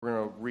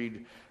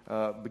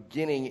read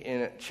beginning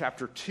in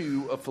chapter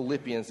 2 of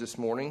Philippians this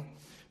morning.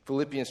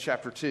 Philippians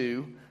chapter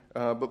 2.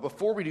 But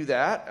before we do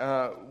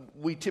that,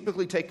 we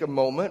typically take a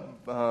moment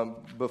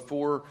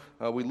before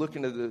we look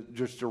into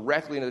just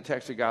directly into the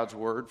text of God's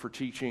Word for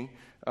teaching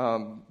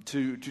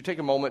to take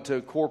a moment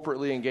to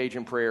corporately engage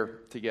in prayer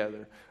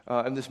together.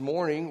 And this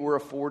morning, we're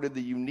afforded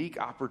the unique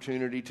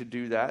opportunity to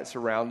do that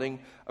surrounding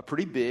a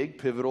pretty big,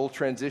 pivotal,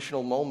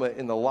 transitional moment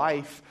in the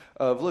life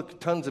of,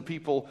 tons of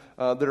people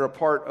that are a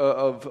part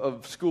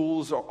of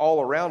schools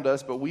all around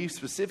us, but we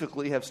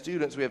specifically have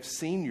students, we have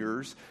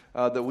seniors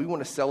that we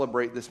want to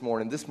celebrate this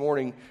morning. This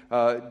morning,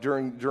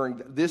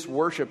 during this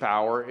worship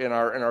hour in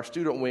our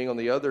student wing on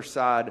the other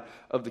side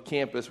of the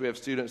campus, we have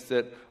students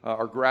that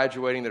are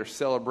graduating, that are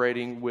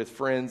celebrating with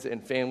friends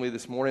and family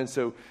this morning.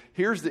 So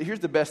here's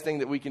the best thing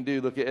that we can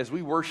do. Look, as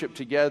we worship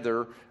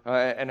together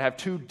and have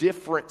two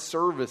different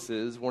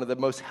services, one of the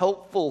most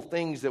helpful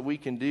things that we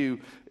can do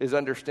is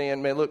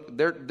understand, man, look,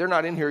 they're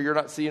not in here. You're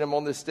not seeing them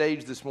on this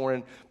stage this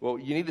morning. Well,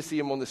 you need to see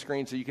them on the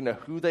screen so you can know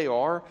who they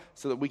are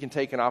so that we can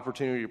take an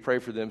opportunity to pray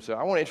for them. So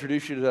I want to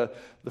introduce you to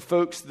the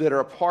folks that are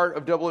a part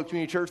of Double Oak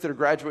Community Church that are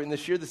graduating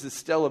this year. This is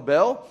Stella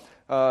Bell.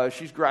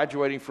 She's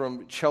graduating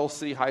from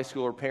Chelsea High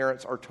School. Her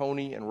parents are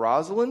Tony and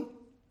Rosalind.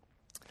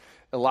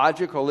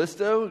 Elijah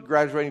Colisto,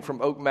 graduating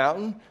from Oak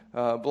Mountain,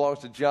 belongs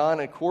to John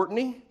and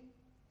Courtney.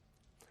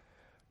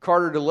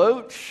 Carter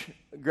DeLoach,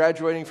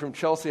 graduating from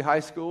Chelsea High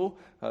School.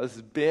 This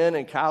is Ben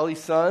and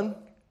Kylie's son.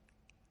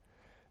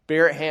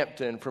 Barrett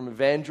Hampton from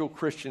Evangel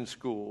Christian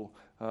School.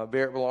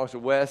 Barrett belongs to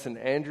Wes and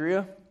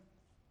Andrea.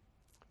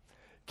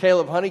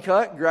 Caleb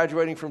Honeycutt,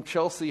 graduating from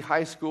Chelsea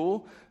High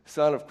School,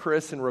 son of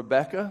Chris and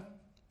Rebecca.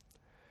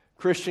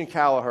 Christian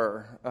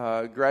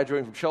Callagher,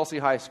 graduating from Chelsea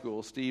High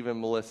School, Steve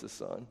and Melissa's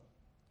son.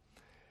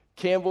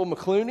 Campbell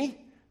McClooney,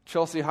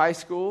 Chelsea High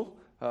School.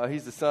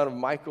 He's the son of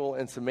Michael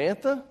and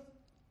Samantha.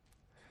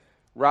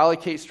 Riley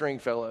Kate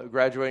Stringfellow,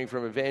 graduating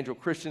from Evangel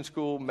Christian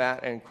School,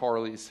 Matt and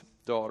Carly's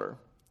daughter.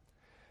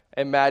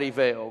 And Maddie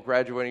Vale,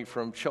 graduating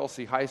from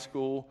Chelsea High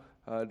School,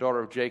 daughter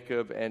of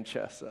Jacob and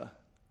Chessa.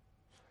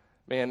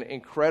 Man,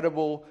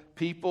 incredible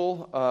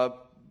people,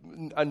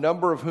 a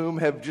number of whom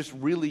have just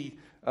really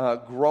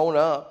grown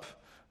up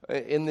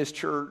in this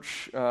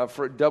church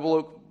for Double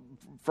Oak.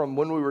 From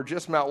when we were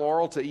just Mount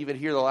Laurel to even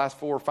here the last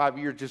 4 or 5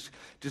 years,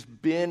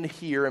 just been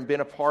here and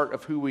been a part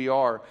of who we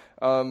are.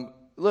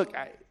 Look,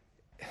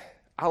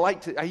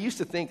 I used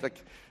to think like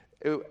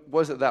it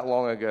wasn't that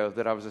long ago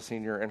that I was a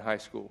senior in high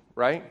school,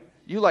 right?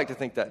 You like to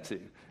think that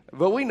too.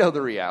 But we know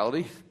the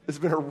reality. It's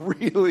been a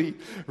really,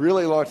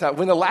 really long time.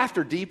 When the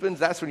laughter deepens,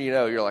 that's when you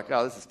know you're like,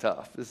 oh, this is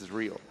tough. This is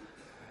real.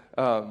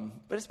 But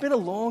it's been a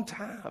long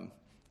time.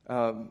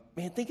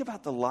 Man, think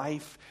about the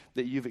life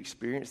that you've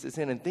experienced this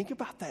in, and think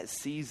about that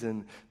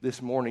season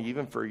this morning,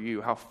 even for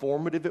you, how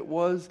formative it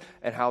was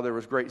and how there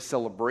was great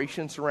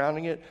celebration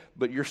surrounding it,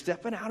 but you're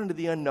stepping out into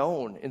the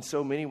unknown in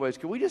so many ways.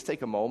 Can we just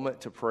take a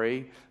moment to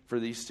pray for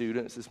these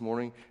students this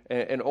morning?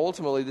 And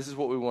ultimately, this is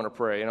what we want to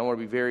pray, and I want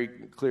to be very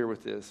clear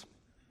with this.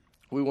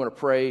 We want to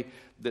pray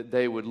that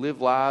they would live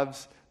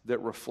lives that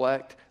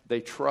reflect they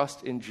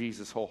trust in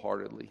Jesus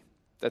wholeheartedly,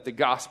 that the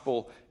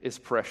gospel is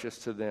precious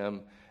to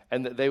them,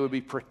 and that they would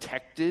be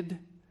protected,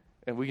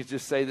 and we can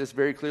just say this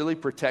very clearly,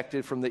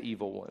 protected from the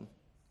evil one,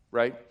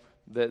 right?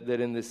 That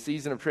in this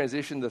season of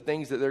transition, the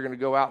things that they're going to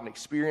go out and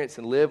experience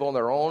and live on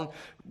their own,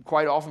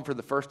 quite often for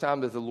the first time,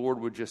 that the Lord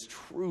would just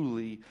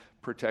truly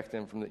protect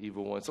them from the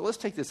evil one. So let's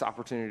take this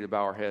opportunity to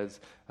bow our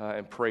heads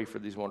and pray for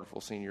these wonderful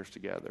seniors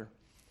together.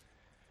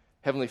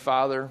 Heavenly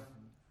Father,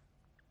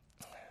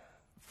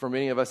 for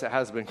many of us, it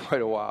has been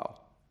quite a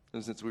while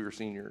since we were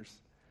seniors.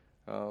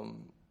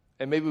 And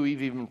maybe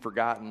we've even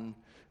forgotten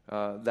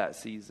that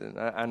season.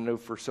 I know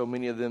for so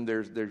many of them,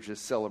 there's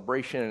just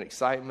celebration and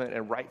excitement,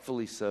 and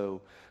rightfully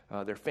so.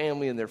 Their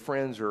family and their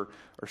friends are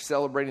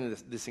celebrating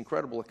this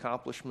incredible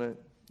accomplishment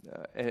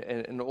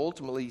and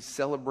ultimately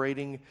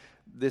celebrating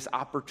this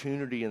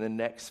opportunity in the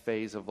next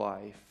phase of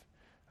life.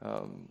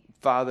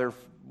 Father,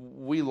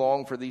 we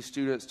long for these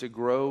students to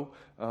grow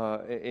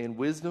in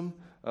wisdom.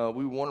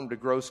 We want them to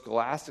grow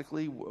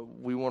scholastically.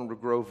 We want them to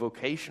grow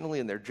vocationally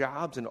in their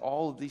jobs and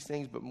all of these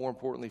things. But more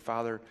importantly,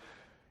 Father,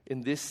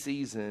 in this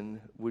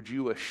season, would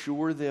you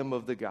assure them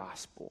of the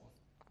gospel?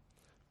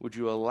 Would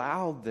you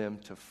allow them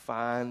to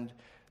find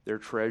their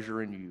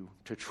treasure in you,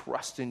 to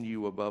trust in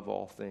you above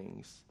all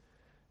things?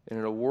 And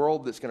in a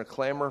world that's going to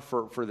clamor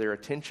for their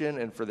attention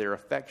and for their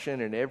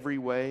affection in every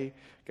way,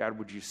 God,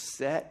 would you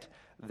set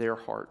their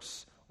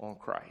hearts on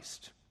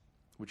Christ?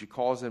 Would you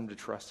cause them to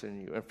trust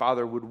in you? And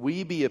Father, would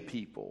we be a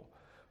people,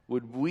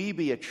 would we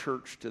be a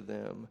church to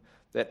them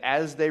that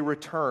as they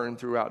return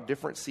throughout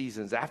different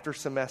seasons, after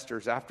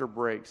semesters, after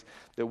breaks,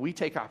 that we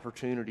take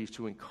opportunities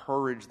to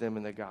encourage them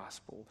in the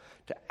gospel,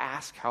 to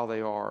ask how they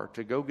are,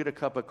 to go get a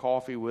cup of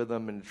coffee with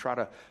them and try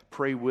to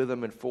pray with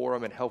them and for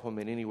them and help them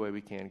in any way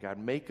we can. God,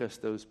 make us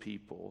those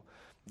people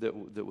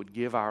that would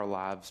give our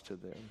lives to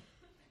them.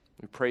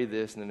 We pray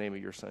this in the name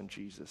of your Son,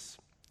 Jesus.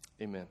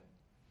 Amen.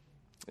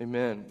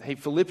 Amen. Hey,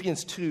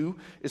 Philippians 2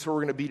 is where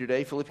we're going to be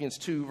today. Philippians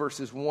 2,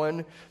 verses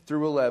 1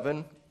 through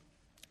 11.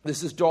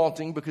 This is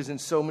daunting because in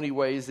so many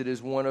ways it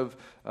is one of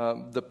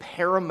the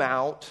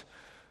paramount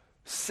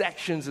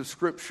sections of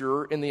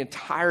Scripture in the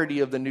entirety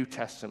of the New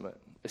Testament,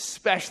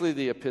 especially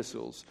the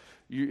epistles.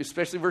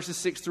 Especially verses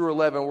 6 through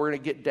 11, we're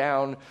going to get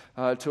down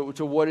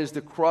to what is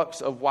the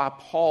crux of why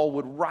Paul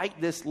would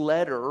write this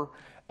letter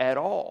at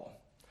all.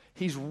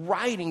 He's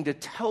writing to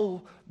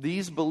tell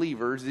these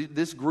believers,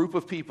 this group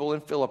of people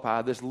in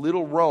Philippi, this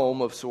little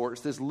Rome of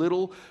sorts, this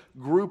little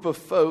group of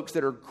folks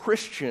that are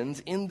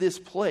Christians in this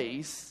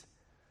place,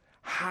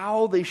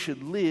 how they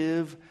should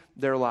live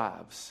their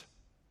lives.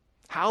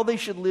 How they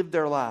should live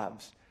their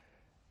lives.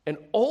 And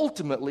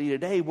ultimately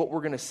today what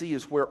we're going to see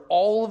is where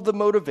all of the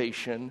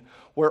motivation,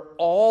 where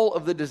all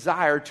of the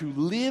desire to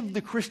live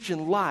the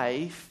Christian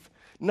life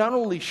not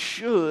only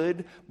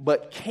should,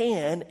 but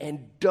can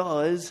and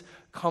does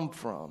come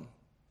from.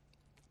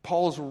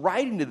 Paul's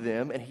writing to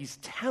them and he's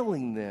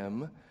telling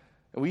them,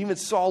 and we even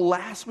saw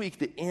last week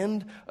the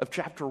end of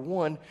chapter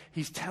 1,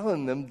 he's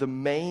telling them the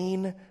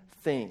main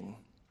thing.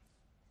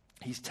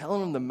 He's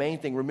telling them the main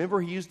thing. Remember,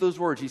 he used those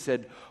words. He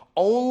said,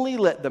 only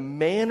let the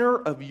manner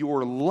of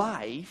your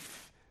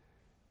life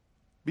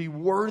be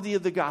worthy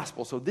of the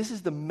gospel. So this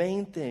is the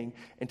main thing.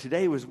 And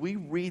today, as we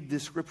read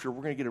this scripture,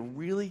 we're going to get a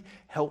really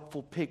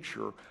helpful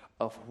picture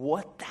of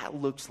what that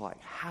looks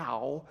like,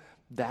 how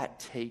that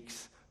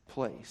takes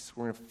place.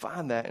 We're going to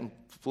find that in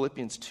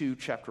Philippians 2,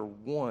 chapter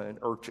 1,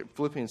 or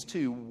Philippians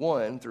 2,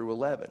 1 through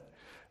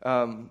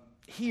 11.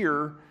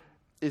 Here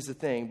is the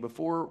thing.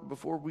 Before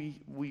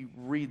we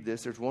read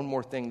this, there's one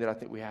more thing that I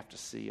think we have to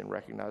see and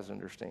recognize and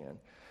understand.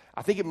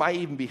 I think it might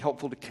even be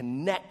helpful to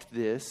connect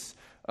this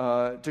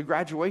to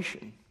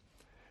graduation.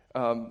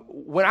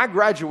 When I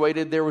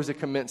graduated, there was a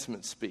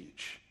commencement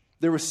speech.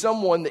 There was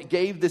someone that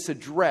gave this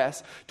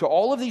address to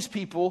all of these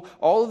people,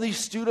 all of these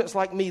students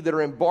like me that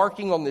are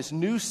embarking on this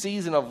new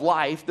season of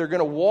life. They're going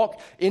to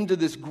walk into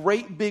this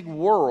great big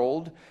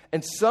world,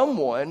 and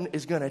someone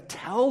is going to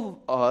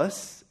tell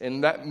us,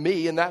 and that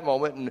me in that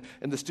moment,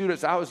 and the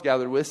students I was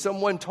gathered with,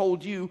 someone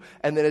told you,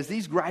 and then as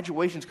these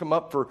graduations come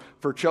up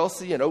for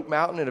Chelsea and Oak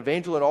Mountain and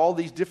Evangel and all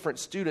these different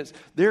students,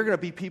 there are going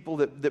to be people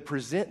that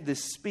present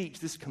this speech,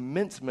 this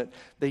commencement.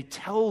 They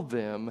tell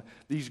them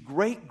these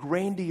great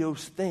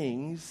grandiose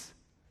things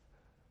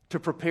to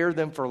prepare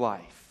them for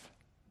life.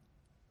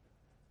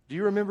 Do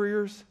you remember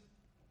yours?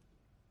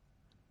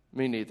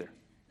 Me neither.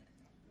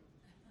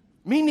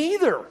 Me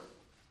neither.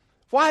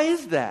 Why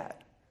is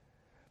that?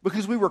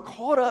 Because we were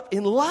caught up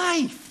in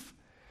life.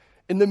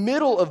 In the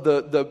middle of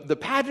the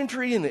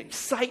pageantry and the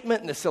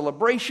excitement and the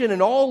celebration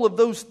and all of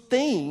those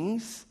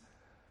things,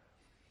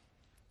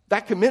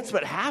 that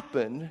commencement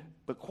happened,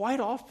 but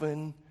quite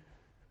often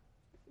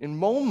in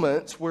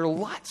moments where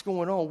lots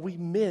going on, we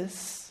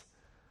miss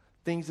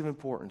things of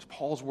importance.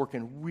 Paul's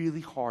working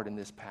really hard in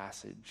this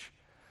passage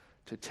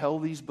to tell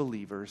these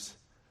believers,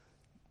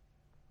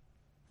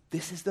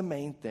 this is the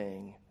main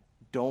thing.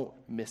 Don't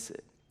miss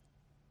it.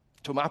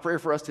 So my prayer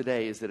for us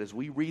today is that as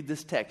we read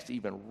this text,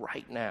 even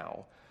right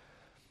now,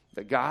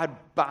 that God,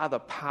 by the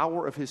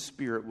power of his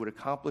Spirit, would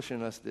accomplish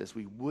in us this.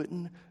 We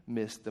wouldn't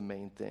miss the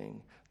main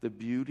thing, the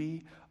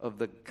beauty of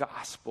the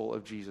gospel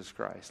of Jesus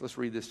Christ. Let's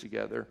read this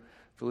together.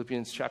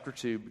 Philippians chapter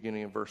 2,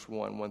 beginning in verse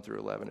 1 through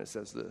 11, it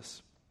says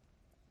this.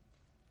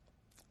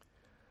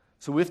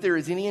 So if there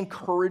is any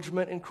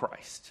encouragement in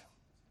Christ,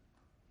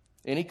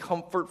 any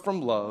comfort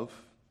from love,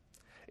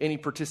 any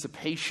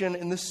participation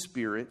in the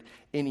Spirit,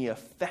 any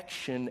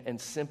affection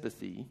and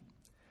sympathy,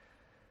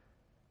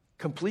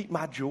 complete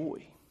my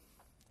joy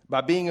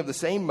by being of the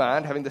same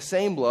mind, having the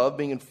same love,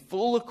 being in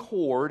full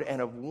accord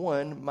and of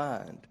one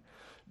mind.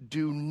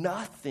 Do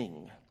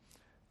nothing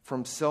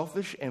from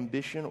selfish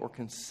ambition or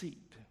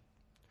conceit,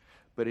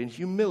 but in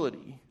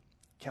humility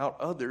count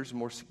others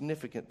more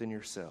significant than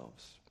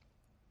yourselves.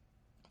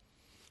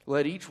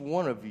 Let each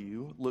one of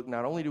you look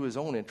not only to his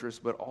own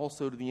interest, but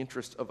also to the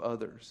interest of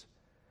others.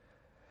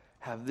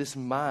 Have this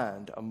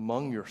mind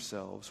among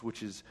yourselves,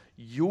 which is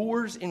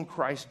yours in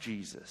Christ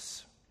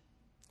Jesus,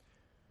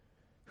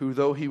 who,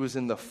 though he was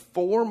in the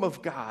form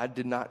of God,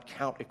 did not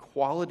count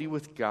equality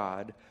with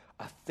God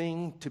a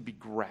thing to be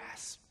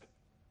grasped,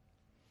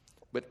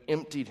 but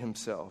emptied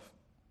himself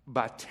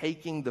by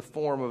taking the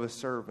form of a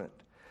servant,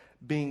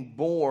 being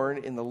born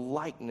in the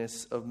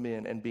likeness of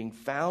men, and being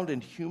found in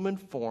human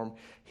form,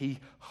 he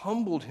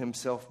humbled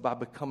himself by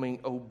becoming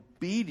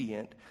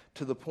obedient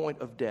to the point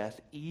of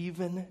death,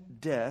 even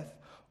death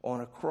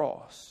on a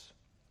cross.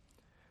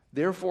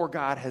 Therefore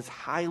God has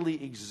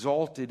highly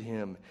exalted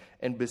him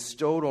and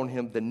bestowed on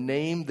him the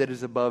name that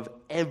is above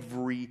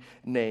every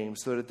name,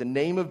 so that at the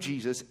name of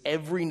Jesus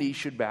every knee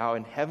should bow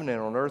in heaven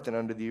and on earth and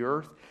under the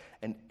earth,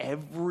 and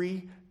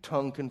every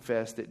tongue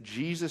confess that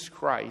Jesus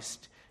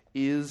Christ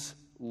is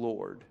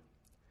Lord,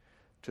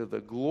 to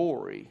the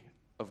glory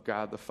of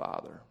God the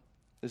Father.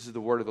 This is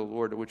the word of the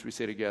Lord, to which we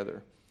say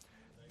together,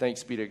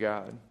 thanks be to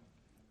God.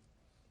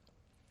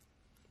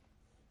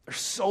 There's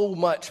so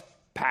much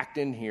packed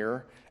in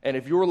here, and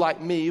if you're like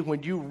me,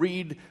 when you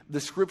read the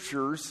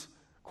scriptures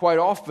quite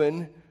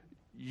often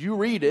you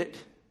read it,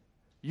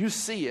 you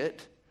see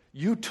it,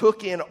 you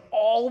took in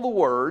all the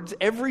words,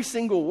 every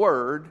single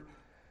word,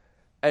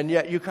 and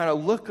yet you kind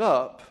of look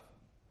up.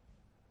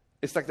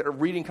 It's like a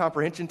reading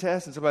comprehension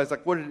test, and somebody's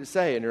like, what did it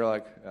say? And you're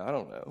like, I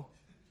don't know.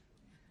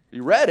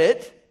 You read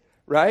it,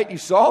 right? You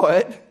saw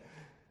it.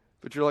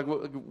 But you're like,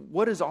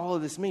 what does all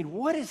of this mean?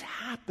 What is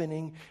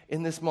happening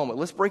in this moment?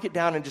 Let's break it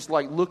down and just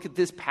look at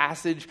this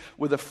passage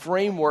with a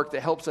framework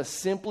that helps us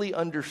simply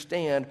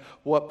understand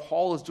what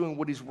Paul is doing,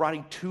 what he's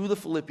writing to the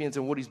Philippians,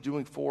 and what he's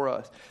doing for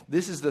us.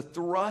 This is the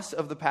thrust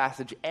of the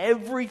passage.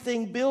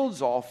 Everything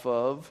builds off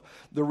of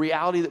the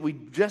reality that we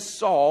just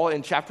saw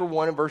in chapter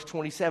 1 and verse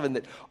 27,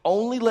 that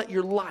only let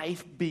your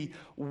life be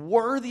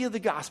worthy of the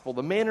gospel,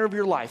 the manner of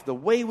your life, the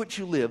way which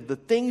you live, the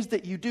things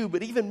that you do,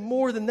 but even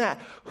more than that,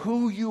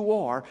 who you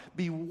are,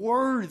 be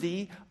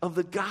worthy of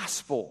the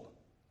gospel.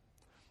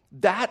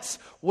 That's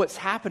what's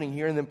happening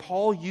here. And then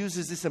Paul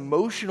uses this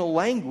emotional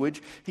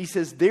language. He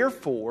says,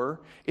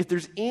 therefore, if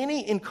there's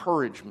any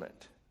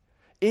encouragement,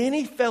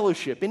 any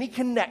fellowship, any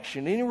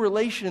connection, any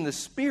relation in the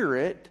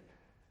Spirit,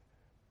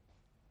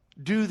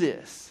 do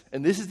this.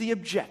 And this is the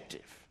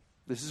objective.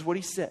 This is what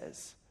he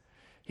says.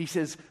 He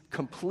says,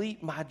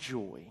 complete my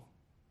joy.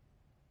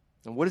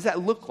 And what does that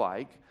look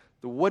like?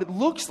 What it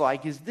looks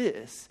like is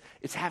this.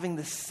 It's having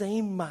the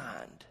same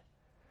mind,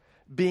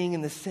 being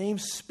in the same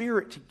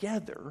spirit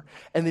together,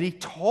 and then he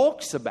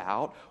talks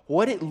about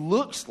what it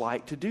looks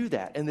like to do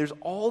that. And there's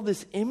all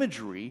this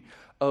imagery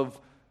of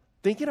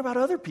thinking about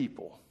other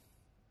people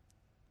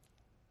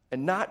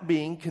and not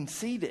being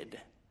conceited,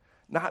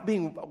 not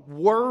being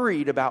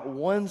worried about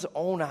one's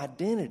own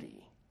identity.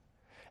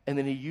 And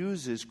then he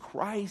uses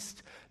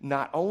Christ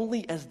not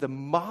only as the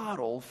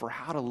model for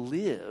how to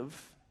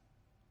live,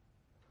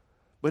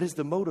 but as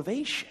the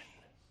motivation.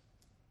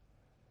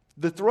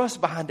 The thrust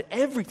behind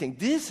everything.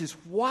 This is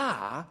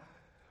why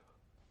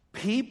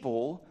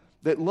people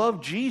that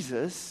love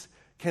Jesus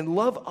can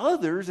love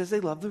others as they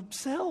love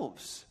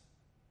themselves.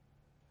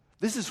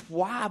 This is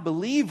why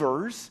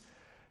believers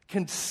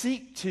can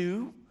seek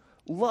to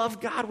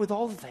love God with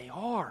all that they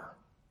are.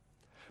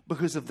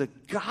 Because of the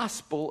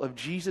gospel of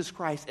Jesus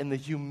Christ and the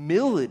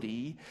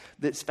humility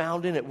that's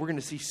found in it. We're going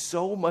to see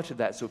so much of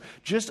that. So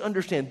just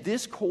understand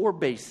this core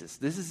basis.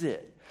 This is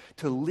it.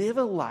 To live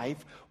a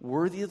life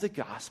worthy of the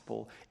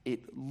gospel,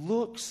 it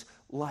looks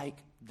like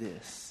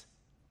this.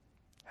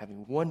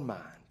 Having one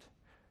mind,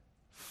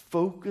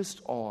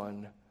 focused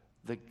on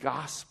the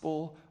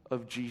gospel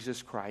of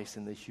Jesus Christ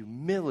and the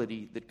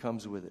humility that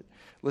comes with it.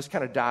 Let's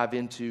kind of dive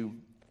into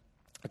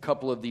a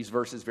couple of these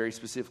verses very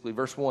specifically.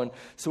 Verse 1,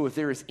 so if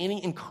there is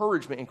any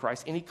encouragement in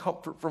Christ, any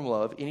comfort from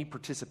love, any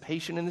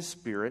participation in the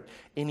Spirit,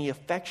 any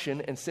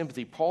affection and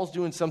sympathy. Paul's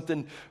doing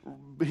something,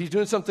 he's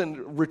doing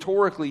something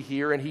rhetorically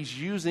here, and he's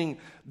using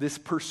this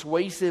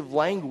persuasive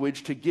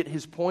language to get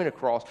his point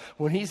across.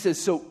 When he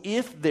says, so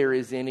if there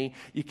is any,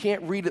 you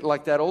can't read it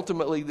like that.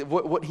 Ultimately,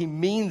 what he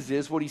means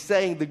is, what he's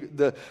saying,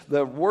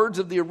 the words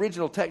of the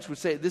original text would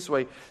say it this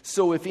way.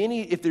 So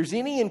if there's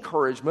any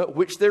encouragement,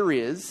 which there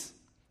is,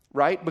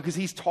 right? Because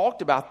he's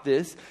talked about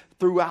this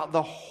throughout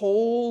the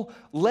whole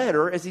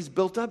letter as he's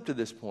built up to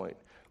this point.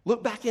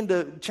 Look back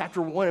into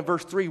chapter 1 and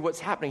verse 3, what's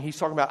happening. He's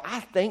talking about,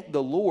 I thank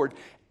the Lord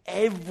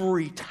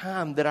every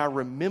time that I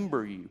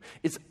remember you.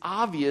 It's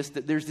obvious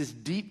that there's this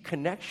deep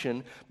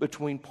connection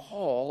between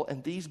Paul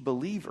and these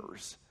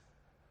believers.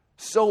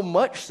 So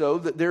much so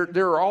that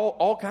there are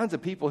all kinds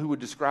of people who would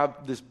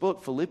describe this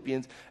book,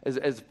 Philippians,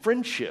 as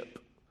friendship.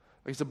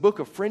 It's a book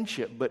of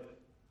friendship, but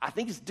I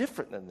think it's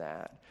different than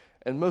that.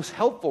 And most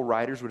helpful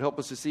writers would help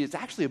us to see it's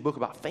actually a book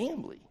about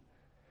family.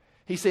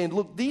 He's saying,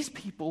 look, these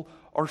people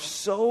are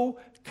so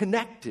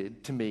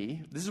connected to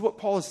me. This is what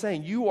Paul is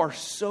saying. You are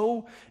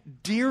so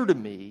dear to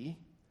me.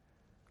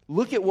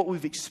 Look at what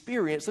we've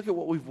experienced. Look at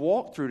what we've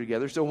walked through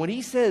together. So when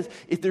he says,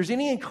 if there's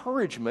any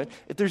encouragement,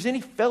 if there's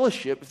any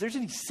fellowship, if there's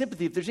any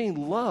sympathy, if there's any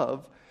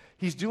love,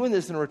 he's doing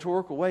this in a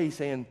rhetorical way. He's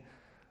saying,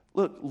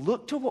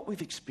 look to what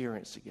we've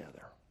experienced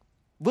together.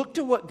 Look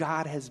to what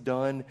God has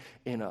done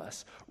in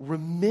us.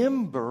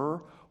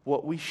 Remember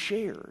what we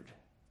shared.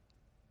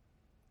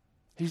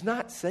 He's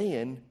not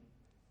saying,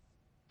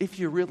 if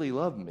you really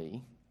love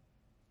me,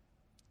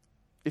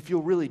 if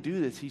you'll really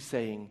do this, he's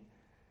saying,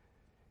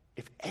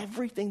 if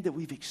everything that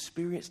we've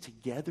experienced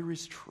together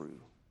is true,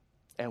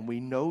 and we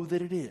know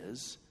that it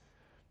is,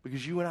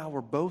 because you and I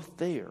were both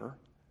there,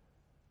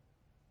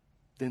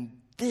 then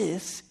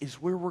this is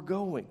where we're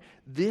going.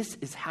 This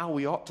is how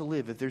we ought to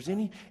live. If there's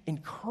any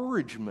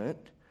encouragement,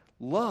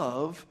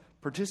 love,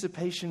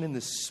 participation in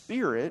the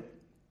Spirit,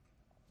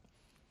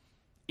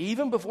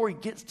 even before he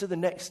gets to the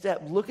next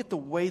step, look at the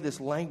way this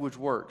language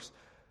works.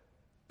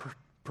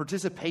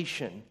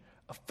 Participation,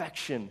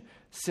 affection,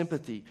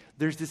 sympathy.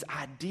 There's this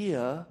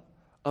idea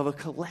of a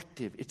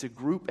collective. It's a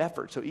group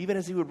effort. So even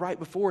as he would write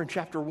before in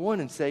chapter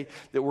 1 and say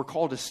that we're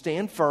called to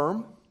stand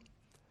firm,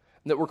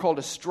 and that we're called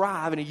to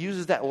strive, and he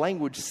uses that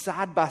language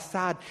side by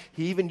side.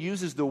 He even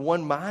uses the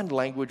one mind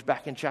language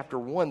back in chapter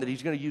 1 that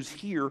he's going to use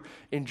here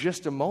in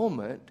just a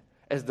moment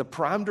as the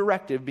prime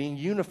directive, being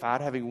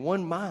unified, having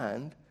one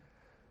mind.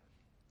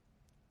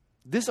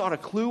 This ought to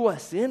clue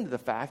us into the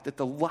fact that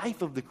the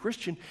life of the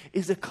Christian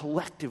is a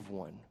collective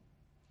one.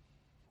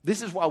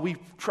 This is why we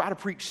try to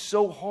preach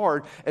so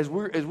hard as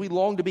we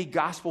long to be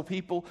gospel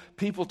people,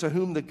 people to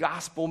whom the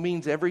gospel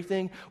means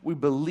everything. We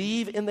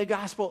believe in the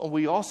gospel, and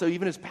we also,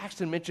 even as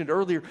Paxton mentioned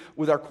earlier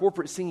with our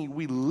corporate singing,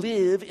 we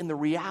live in the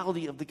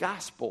reality of the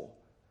gospel.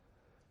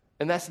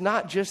 And that's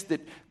not just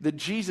that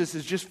Jesus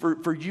is just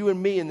for you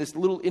and me in this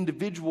little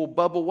individual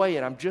bubble way,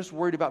 and I'm just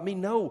worried about me.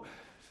 No.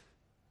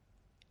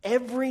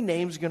 Every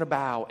name's going to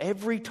bow.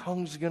 Every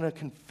tongue's going to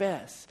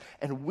confess.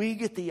 And we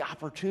get the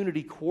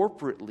opportunity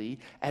corporately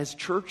as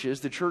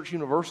churches, the Church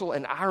Universal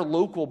and our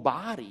local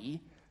body,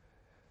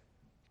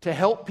 to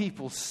help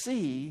people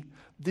see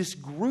this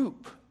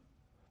group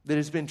that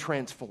has been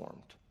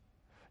transformed.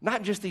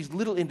 Not just these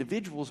little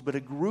individuals, but a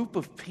group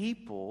of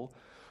people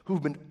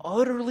who've been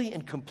utterly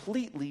and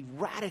completely,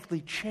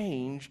 radically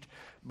changed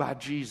by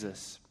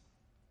Jesus.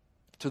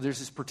 So there's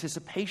this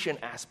participation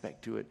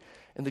aspect to it.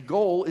 And the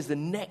goal is the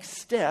next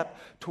step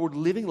toward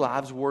living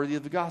lives worthy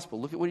of the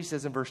gospel. Look at what he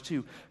says in verse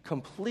 2.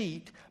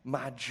 Complete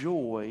my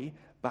joy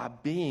by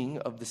being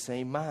of the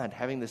same mind,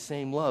 having the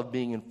same love,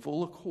 being in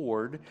full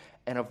accord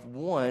and of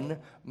one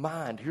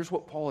mind. Here's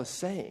what Paul is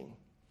saying.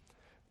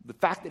 The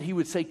fact that he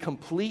would say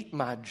complete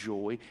my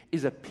joy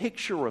is a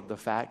picture of the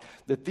fact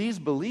that these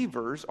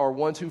believers are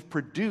ones who've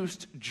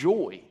produced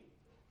joy.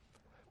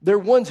 They're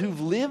ones who've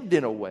lived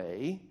in a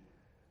way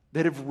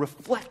that have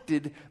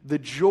reflected the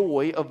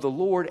joy of the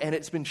Lord, and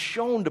it's been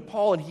shown to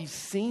Paul, and he's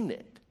seen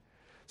it.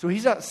 So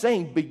he's not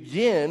saying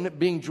begin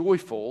being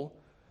joyful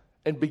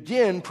and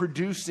begin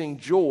producing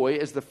joy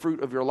as the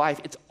fruit of your life.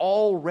 It's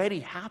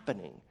already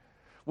happening.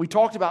 We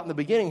talked about in the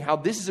beginning how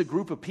this is a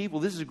group of people,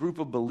 this is a group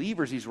of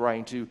believers he's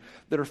writing to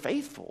that are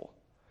faithful.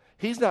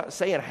 He's not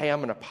saying, hey,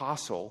 I'm an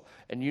apostle,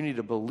 and you need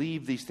to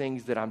believe these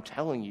things that I'm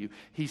telling you.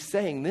 He's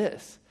saying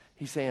this.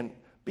 He's saying,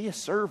 be a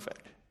servant.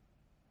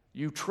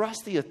 You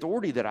trust the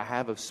authority that I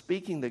have of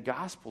speaking the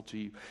gospel to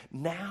you.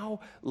 Now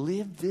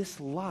live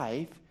this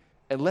life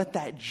and let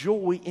that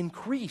joy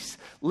increase.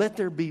 Let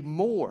there be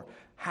more.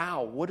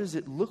 How? What does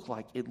it look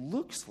like? It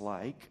looks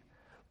like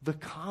the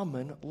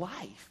common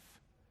life.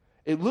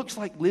 It looks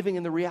like living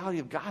in the reality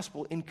of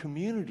gospel in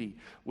community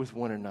with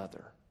one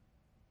another.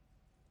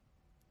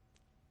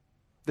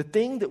 The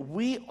thing that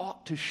we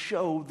ought to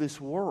show this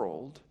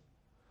world,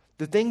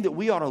 the thing that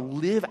we ought to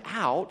live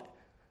out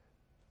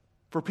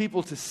for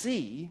people to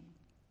see,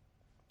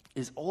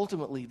 is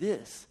ultimately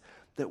this,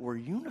 that we're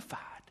unified.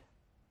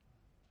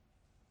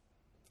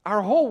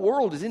 Our whole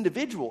world is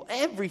individual.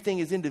 Everything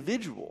is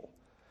individual.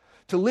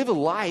 To live a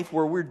life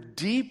where we're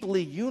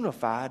deeply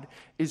unified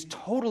is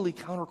totally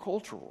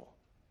countercultural.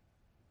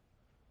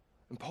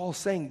 And Paul's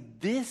saying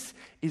this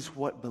is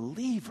what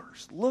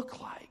believers look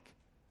like.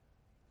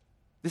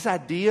 This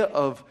idea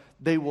of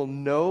they will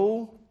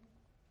know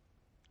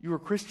you are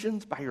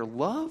Christians by your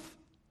love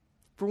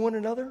for one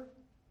another.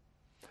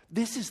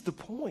 This is the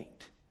point.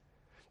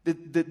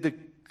 The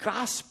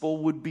gospel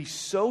would be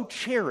so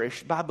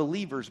cherished by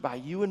believers, by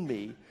you and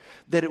me,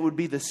 that it would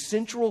be the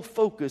central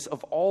focus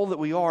of all that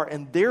we are.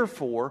 And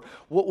therefore,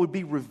 what would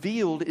be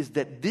revealed is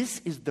that this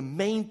is the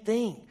main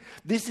thing.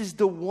 This is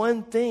the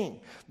one thing,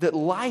 that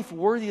life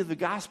worthy of the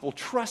gospel,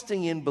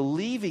 trusting in,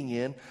 believing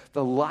in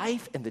the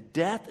life and the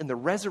death and the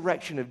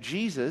resurrection of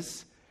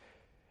Jesus,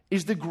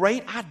 is the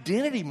great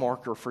identity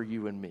marker for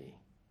you and me.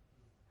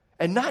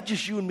 And not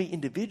just you and me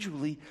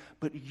individually,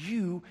 but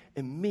you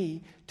and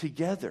me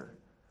together.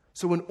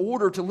 So in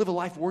order to live a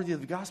life worthy of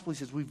the gospel, he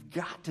says, we've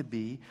got to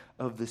be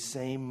of the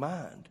same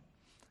mind.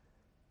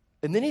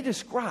 And then he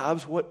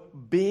describes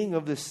what being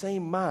of the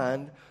same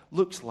mind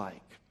looks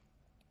like.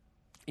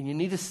 And you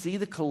need to see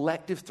the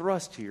collective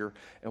thrust here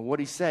and what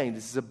he's saying.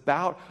 This is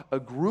about a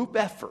group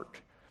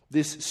effort,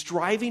 this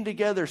striving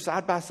together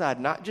side by side,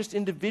 not just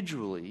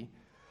individually,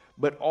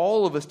 but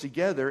all of us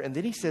together. And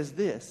then he says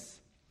this.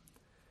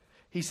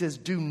 He says,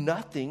 do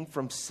nothing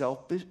from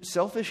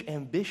selfish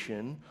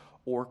ambition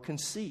or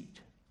conceit,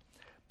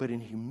 but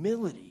in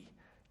humility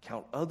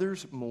count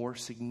others more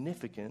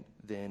significant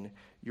than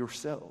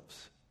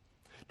yourselves.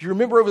 Do you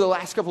remember over the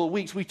last couple of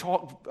weeks we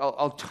talked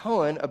a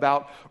ton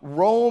about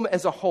Rome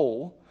as a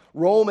whole,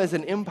 Rome as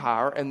an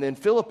empire, and then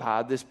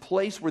Philippi, this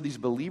place where these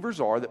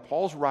believers are that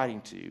Paul's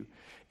writing to.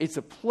 It's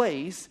a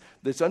place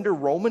that's under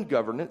Roman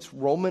governance,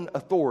 Roman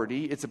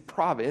authority. It's a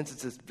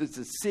province. It's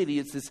a city.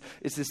 It's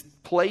this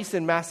place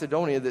in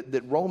Macedonia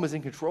that Rome is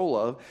in control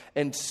of.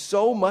 And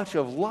so much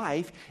of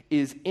life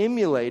is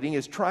emulating,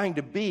 is trying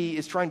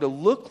to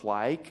look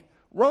like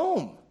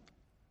Rome.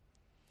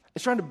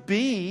 It's trying to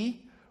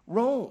be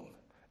Rome.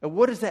 And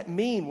what does that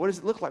mean? What does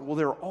it look like? Well,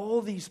 there are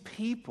all these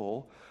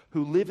people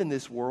who live in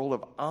this world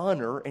of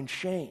honor and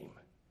shame.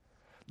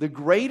 The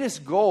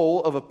greatest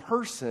goal of a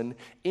person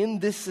in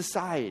this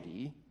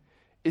society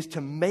is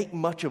to make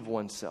much of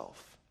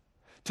oneself,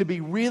 to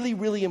be really,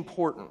 really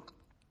important,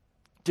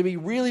 to be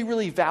really,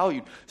 really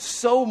valued.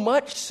 So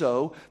much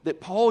so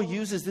that Paul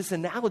uses this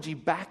analogy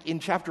back in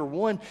chapter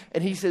 1,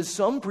 and he says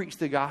some preach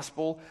the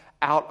gospel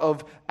out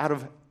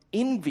of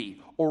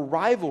envy or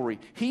rivalry.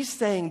 He's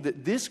saying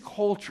that this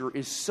culture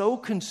is so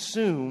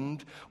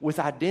consumed with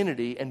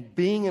identity and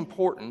being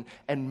important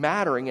and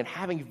mattering and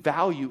having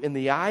value in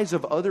the eyes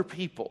of other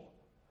people,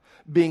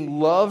 being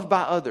loved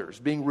by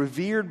others, being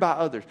revered by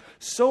others,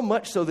 so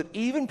much so that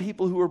even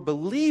people who are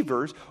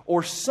believers,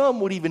 or some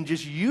would even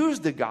just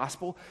use the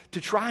gospel to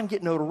try and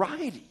get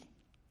notoriety,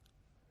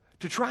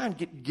 to try and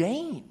get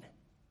gain,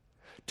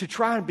 to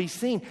try and be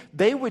seen.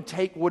 They would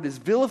take what is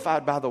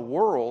vilified by the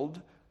world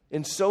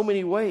in so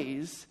many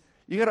ways.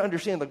 You got to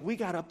understand, like, we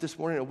got up this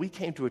morning and we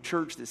came to a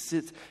church that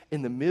sits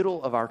in the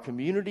middle of our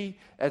community.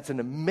 That's an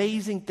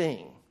amazing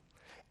thing.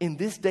 In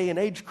this day and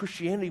age,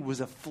 Christianity was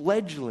a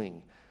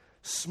fledgling,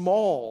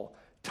 small,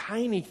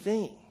 tiny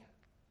thing.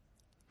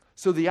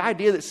 So the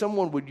idea that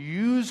someone would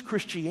use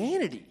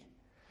Christianity,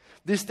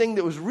 this thing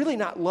that was really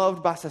not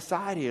loved by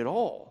society at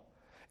all,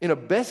 in a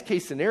best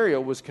case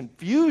scenario was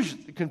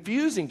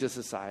confusing to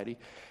society,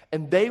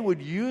 and they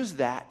would use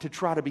that to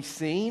try to be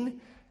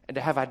seen and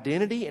to have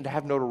identity and to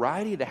have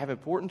notoriety and to have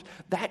importance.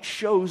 That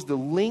shows the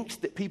lengths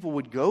that people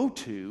would go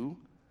to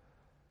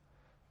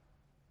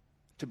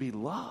be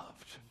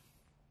loved.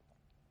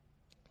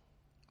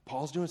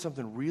 Paul's doing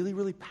something really,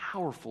 really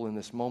powerful in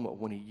this moment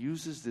when he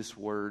uses this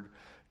word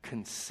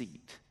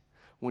conceit.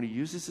 When he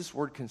uses this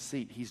word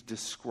conceit, he's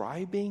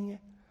describing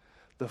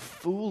the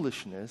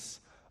foolishness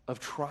of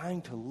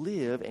trying to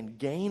live and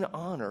gain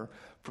honor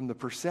from the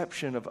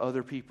perception of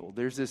other people.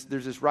 There's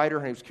this writer,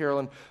 her name's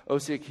Carolyn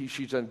Osiek.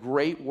 She's done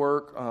great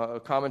work, a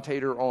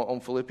commentator on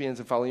Philippians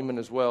and Philemon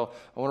as well.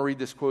 I want to read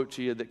this quote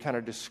to you that kind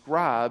of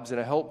describes in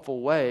a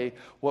helpful way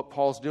what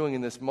Paul's doing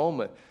in this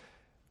moment.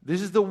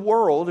 This is the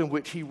world in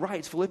which he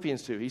writes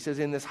Philippians to. He says,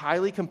 in this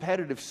highly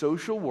competitive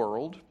social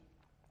world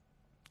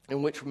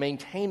in which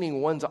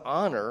maintaining one's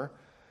honor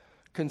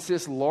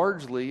consists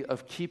largely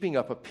of keeping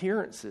up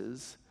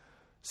appearances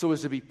so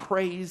as to be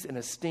praised and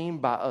esteemed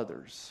by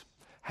others,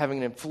 having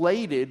an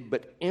inflated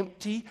but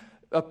empty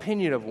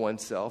opinion of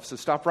oneself. So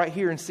stop right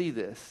here and see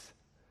this.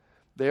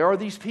 There are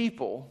these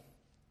people,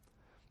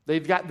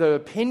 they've got the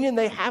opinion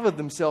they have of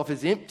themselves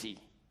is empty,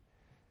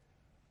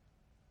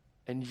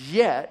 and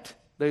yet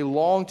they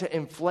long to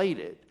inflate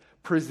it,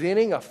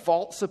 presenting a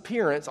false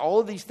appearance. All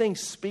of these things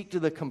speak to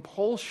the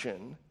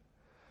compulsion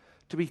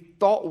to be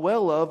thought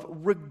well of,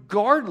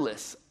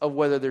 regardless of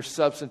whether there's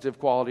substantive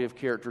quality of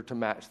character to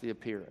match the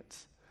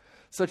appearance.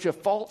 Such a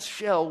false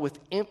shell with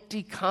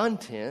empty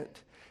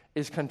content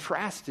is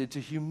contrasted to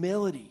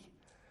humility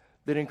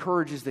that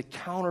encourages the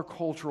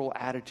countercultural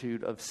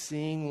attitude of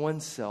seeing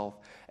oneself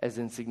as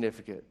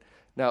insignificant.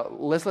 Now,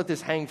 let's let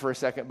this hang for a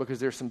second because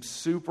there's some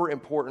super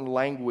important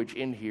language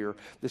in here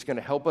that's going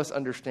to help us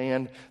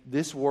understand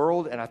this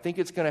world, and I think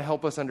it's going to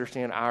help us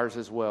understand ours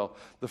as well.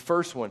 The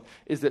first one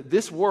is that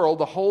this world,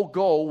 the whole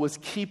goal was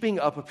keeping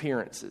up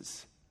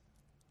appearances.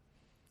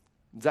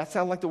 Does that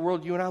sound like the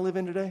world you and I live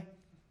in today?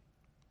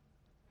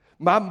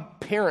 My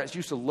parents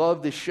used to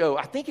love this show.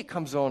 I think it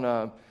comes on,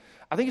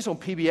 I think it's on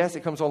PBS.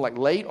 It comes on like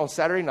late on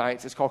Saturday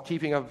nights. It's called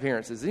Keeping Up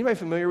Appearances. Is anybody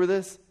familiar with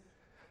this?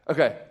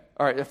 Okay.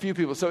 All right, a few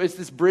people. So it's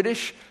this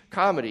British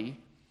comedy,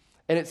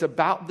 and it's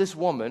about this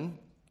woman,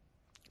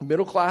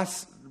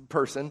 middle-class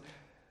person.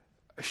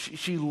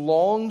 She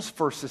longs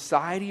for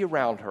society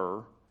around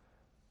her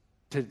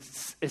to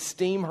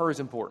esteem her as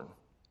important.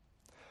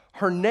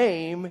 Her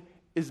name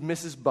is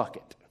Mrs.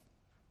 Bucket.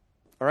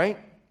 All right?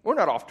 We're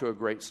not off to a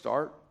great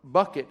start.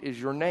 Bucket is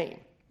your name.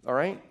 All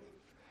right?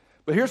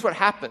 But here's what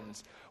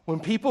happens. When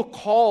people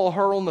call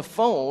her on the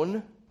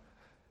phone,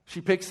 she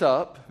picks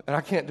up, and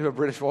I can't do a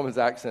British woman's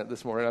accent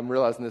this morning. I'm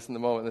realizing this in the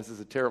moment. This is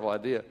a terrible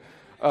idea.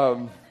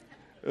 I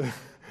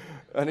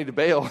need to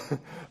bail.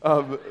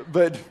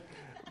 But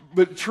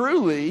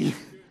truly,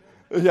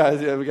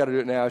 yeah, we got to do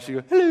it now. She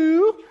goes,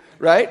 hello,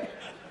 right?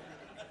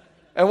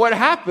 And what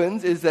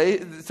happens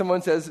is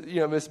someone says,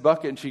 Miss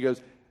Bucket, and she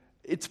goes,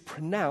 it's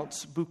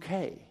pronounced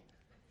bouquet.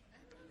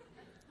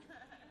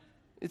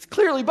 It's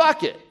clearly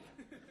bucket.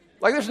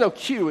 Like, there's no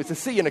Q, it's a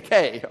C and a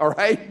K, all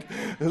right?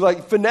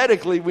 Like,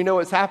 phonetically, we know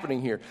what's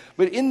happening here.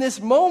 But in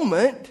this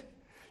moment,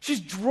 she's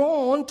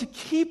drawn to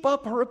keep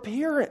up her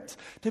appearance,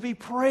 to be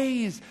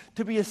praised,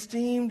 to be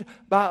esteemed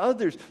by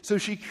others. So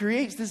she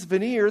creates this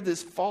veneer,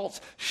 this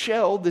false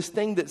shell, this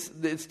thing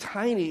that's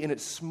tiny and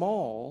it's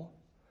small,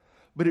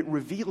 but it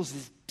reveals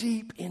this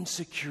deep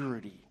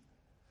insecurity,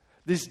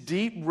 this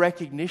deep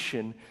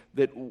recognition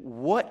that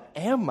what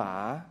am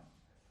I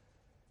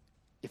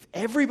if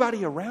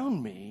everybody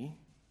around me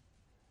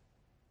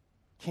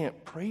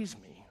can't praise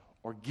me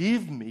or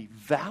give me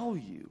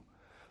value?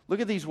 Look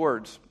at these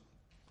words.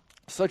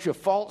 Such a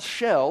false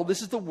shell.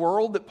 This is the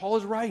world that Paul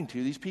is writing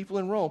to, these people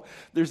in Rome.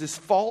 There's this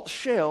false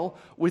shell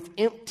with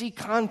empty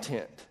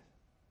content.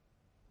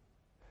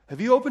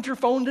 Have you opened your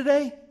phone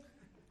today?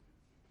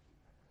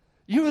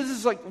 This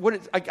is like what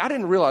it's like. I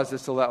didn't realize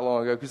this till that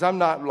long ago because I'm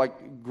not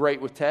like great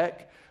with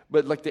tech.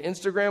 But like the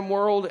Instagram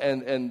world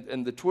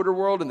and the Twitter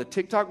world and the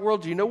TikTok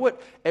world, do you know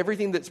what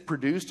everything that's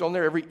produced on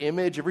there, every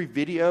image, every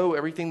video,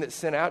 everything that's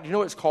sent out, do you know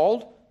what it's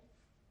called?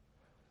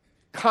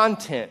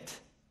 Content.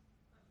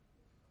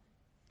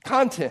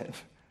 Content.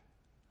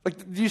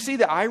 Like, do you see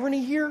the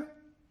irony here?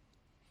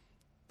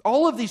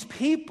 All of these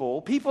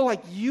people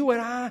like you and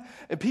I,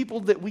 and people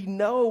that we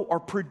know are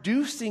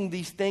producing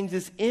these things,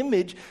 this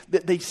image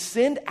that they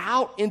send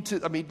out into,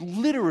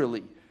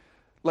 literally,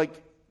 like,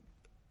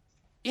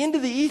 into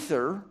the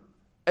ether,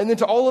 and then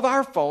to all of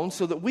our phones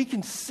so that we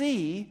can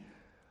see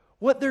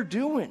what they're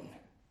doing.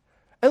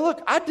 And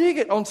look, I dig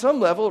it on some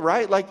level,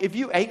 right? Like, if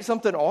you ate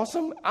something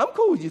awesome, I'm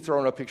cool with you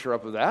throwing a picture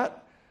up of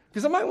that,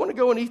 because I might want to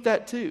go and eat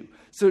that too.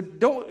 So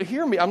don't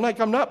hear me. I'm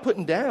not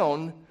putting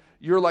down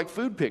your, like,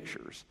 food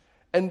pictures.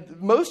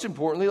 And most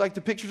importantly, like,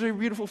 the pictures of your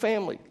beautiful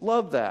family.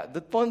 Love that.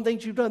 The fun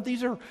things you've done.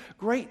 These are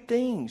great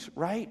things,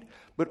 right?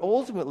 But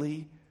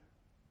ultimately,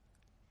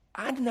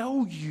 I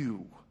know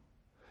you,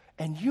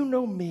 and you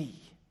know me.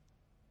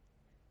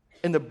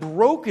 And the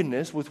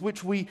brokenness with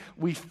which we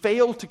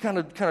fail to kind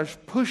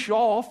of push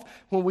off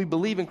when we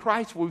believe in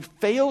Christ, we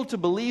fail to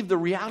believe the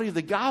reality of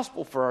the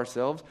gospel for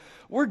ourselves,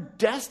 we're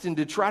destined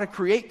to try to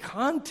create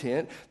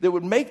content that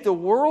would make the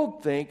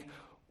world think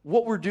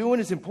what we're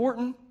doing is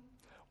important.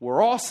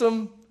 We're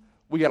awesome,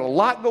 we got a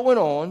lot going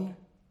on,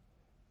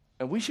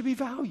 and we should be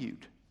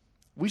valued.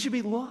 We should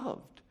be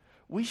loved.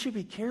 We should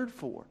be cared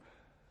for.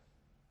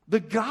 The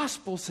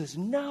gospel says,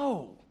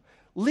 no,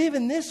 live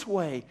in this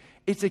way.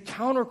 It's a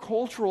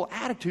countercultural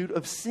attitude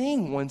of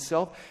seeing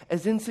oneself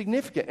as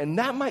insignificant. And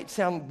that might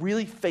sound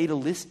really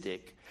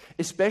fatalistic,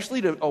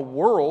 especially to a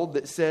world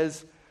that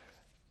says,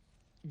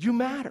 you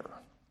matter.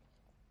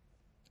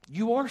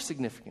 You are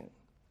significant.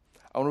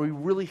 I want to be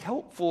really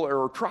helpful,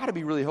 or try to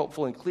be really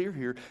helpful and clear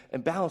here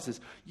and balance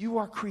this. You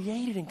are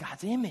created in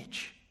God's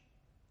image.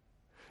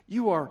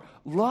 You are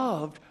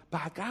loved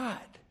by God.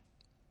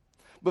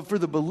 But for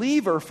the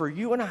believer, for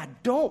you and I,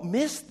 don't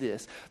miss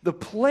this. The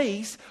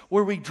place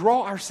where we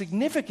draw our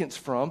significance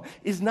from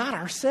is not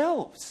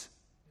ourselves.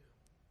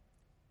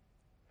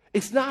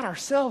 It's not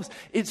ourselves.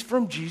 It's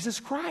from Jesus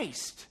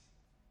Christ.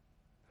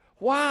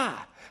 Why?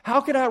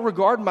 How can I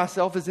regard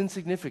myself as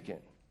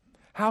insignificant?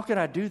 How can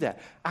I do that?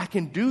 I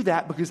can do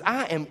that because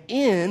I am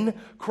in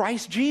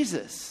Christ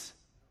Jesus.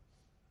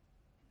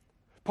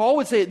 Paul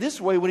would say it this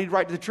way when he'd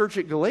write to the church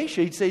at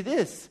Galatia. He'd say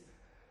this: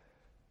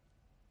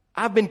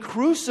 I've been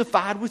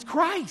crucified with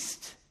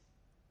Christ.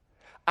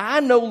 I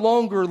no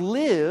longer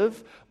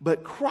live,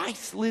 but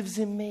Christ lives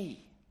in me.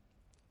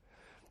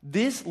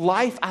 This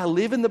life I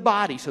live in the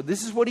body. So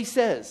this is what he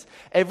says.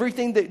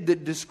 Everything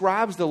that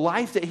describes the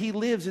life that he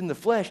lives in the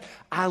flesh,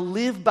 I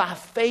live by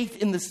faith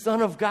in the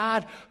Son of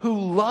God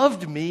who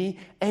loved me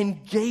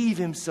and gave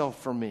himself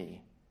for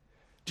me.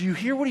 Do you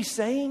hear what he's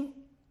saying?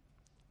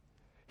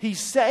 He's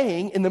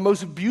saying in the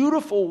most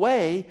beautiful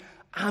way,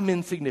 I'm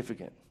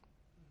insignificant.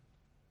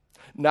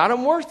 Not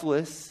I'm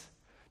worthless,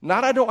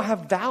 not I don't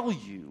have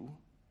value,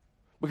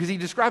 because he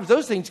describes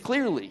those things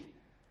clearly.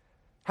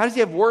 How does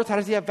he have worth? How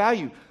does he have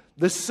value?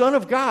 The Son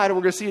of God, and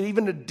we're going to see it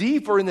even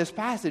deeper in this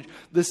passage,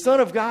 the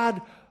Son of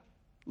God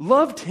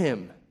loved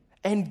him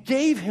and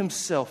gave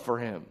himself for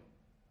him.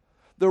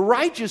 The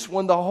righteous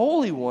one, the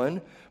Holy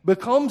One,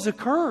 becomes a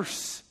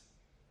curse,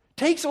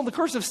 takes on the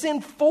curse of sin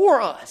for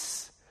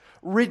us,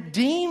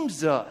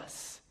 redeems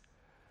us.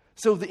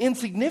 So the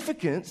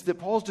insignificance that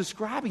Paul's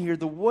describing here,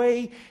 the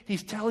way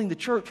he's telling the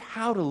church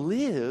how to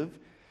live,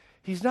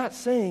 he's not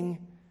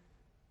saying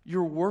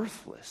you're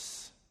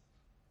worthless.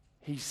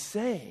 He's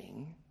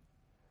saying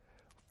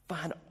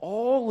find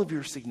all of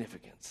your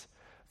significance.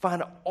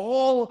 Find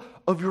all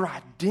of your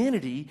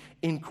identity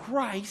in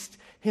Christ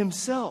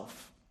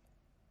himself.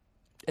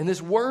 And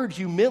this word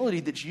humility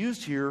that's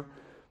used here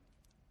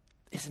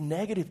is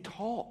negative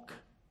talk.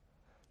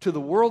 To the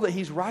world that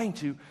he's writing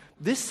to,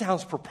 this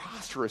sounds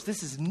preposterous.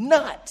 This is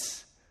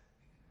nuts.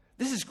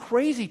 This is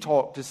crazy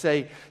talk to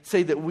say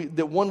that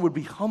one would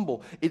be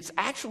humble. It's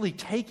actually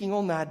taking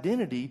on the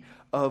identity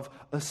of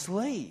a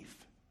slave.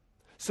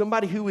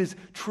 Somebody who is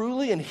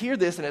truly, and hear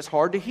this, and it's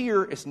hard to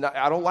hear. It's not.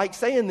 I don't like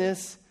saying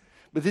this,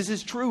 but this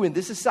is true. In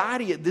this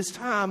society at this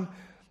time,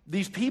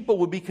 these people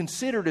would be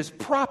considered as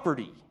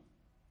property.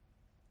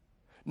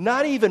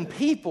 Not even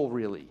people,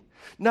 really.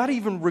 Not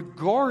even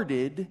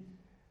regarded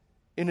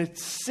in a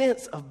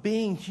sense of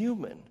being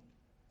human.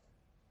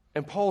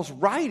 And Paul's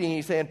writing,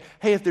 he's saying,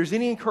 hey, if there's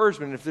any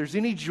encouragement, if there's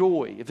any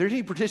joy, if there's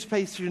any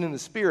participation in the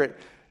Spirit,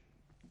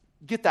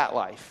 get that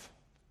life.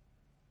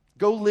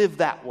 Go live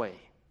that way.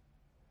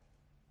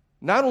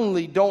 Not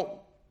only don't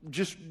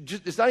just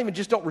it's not even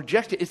just don't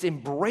reject it, it's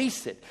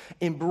embrace it.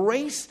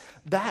 Embrace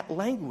that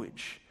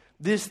language.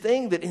 This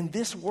thing that in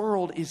this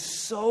world is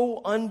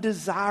so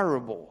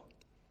undesirable.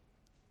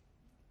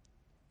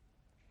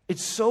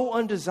 It's so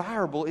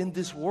undesirable in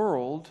this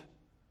world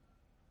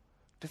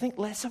to think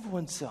less of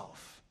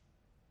oneself,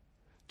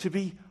 to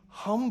be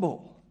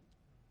humble.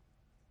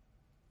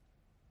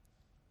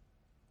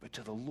 But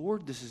to the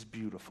Lord, this is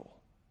beautiful.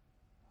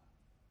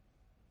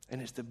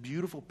 And it's the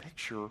beautiful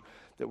picture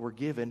that we're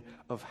given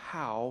of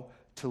how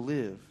to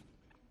live.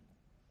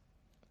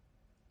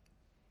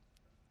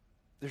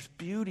 There's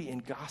beauty in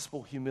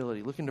gospel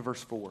humility. Look into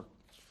verse 4.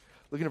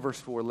 Look into verse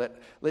 4.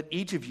 Let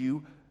each of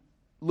you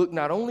look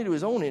not only to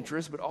his own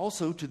interest, but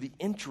also to the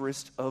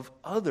interest of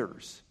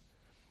others.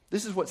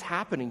 This is what's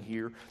happening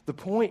here. The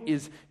point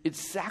is, it's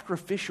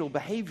sacrificial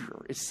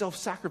behavior. It's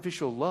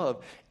self-sacrificial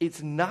love.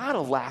 It's not a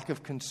lack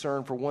of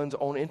concern for one's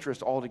own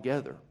interest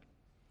altogether.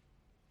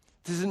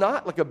 This is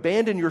not like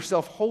abandon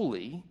yourself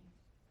wholly.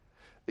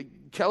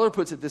 Keller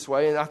puts it this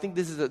way, and I think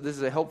this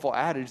is a helpful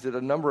adage that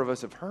a number of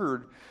us have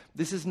heard.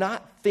 This is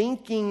not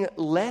thinking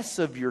less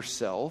of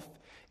yourself.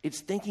 It's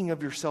thinking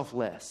of yourself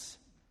less.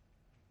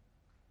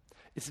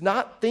 It's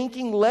not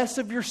thinking less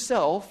of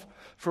yourself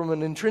from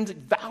an intrinsic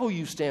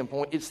value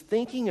standpoint. It's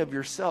thinking of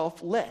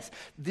yourself less.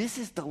 This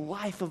is the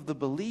life of the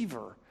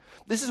believer.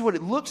 This is what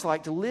it looks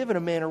like to live in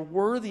a manner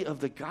worthy of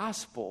the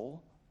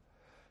gospel,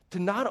 to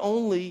not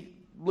only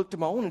look to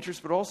my own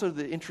interests, but also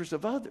the interests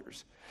of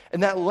others.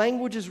 And that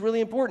language is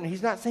really important.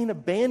 He's not saying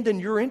abandon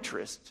your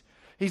interests.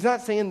 He's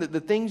not saying that the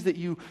things that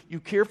you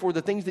care for,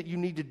 the things that you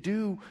need to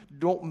do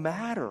don't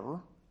matter.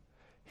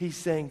 He's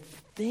saying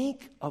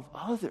think of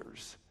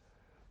others.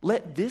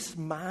 Let this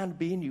mind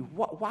be in you.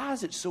 Why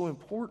is it so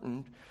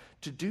important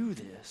to do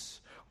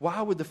this?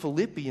 Why would the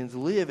Philippians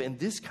live in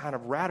this kind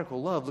of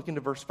radical love? Look into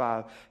verse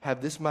 5.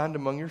 Have this mind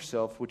among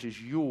yourself, which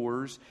is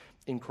yours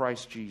in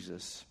Christ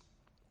Jesus.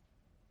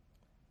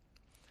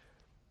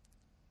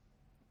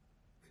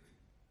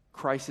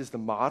 Christ is the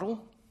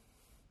model.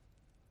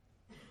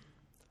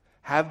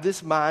 Have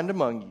this mind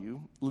among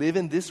you. Live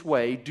in this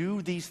way.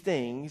 Do these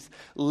things.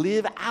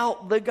 Live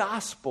out the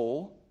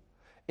gospel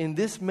in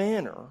this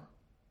manner.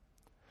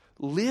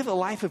 Live a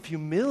life of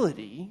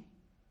humility.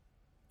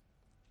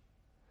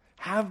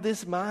 Have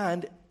this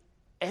mind.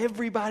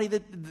 Everybody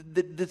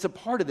that's a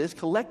part of this,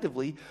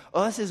 collectively,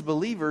 us as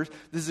believers,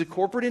 this is a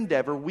corporate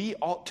endeavor. We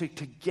ought to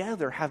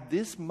together have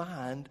this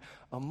mind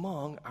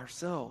among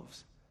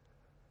ourselves.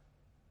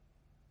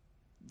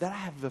 That I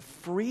have the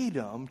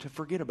freedom to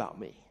forget about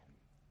me.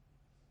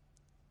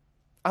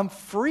 I'm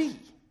free.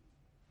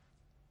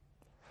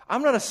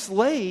 I'm not a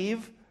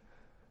slave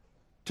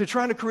to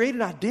trying to create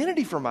an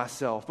identity for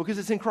myself because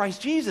it's in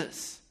Christ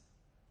Jesus.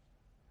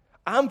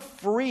 I'm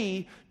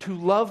free to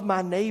love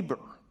my neighbor.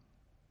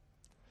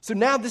 So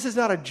now this is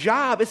not a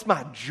job, it's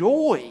my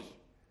joy.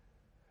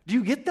 Do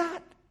you get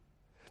that?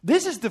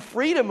 This is the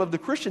freedom of the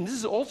Christian. This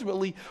is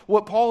ultimately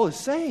what Paul is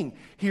saying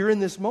here in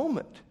this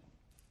moment.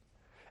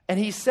 And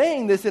he's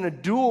saying this in a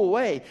dual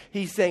way.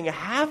 He's saying,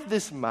 have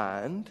this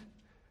mind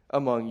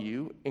among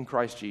you in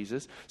Christ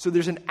Jesus. So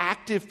there's an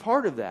active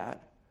part of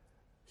that.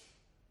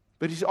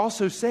 But he's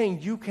also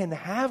saying you can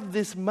have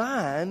this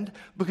mind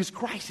because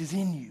Christ is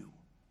in you.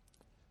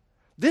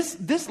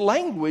 This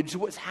language,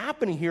 what's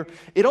happening here,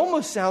 it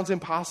almost sounds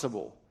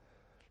impossible.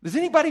 Does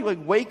anybody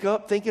wake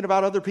up thinking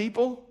about other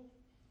people?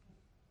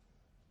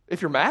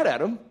 If you're mad at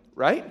them,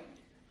 right?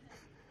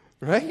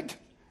 Right?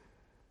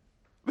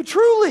 But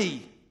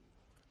truly,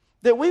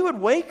 that we would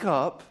wake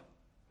up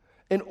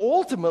and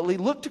ultimately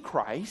look to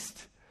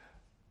Christ.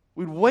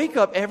 We'd wake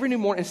up every new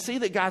morning and see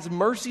that God's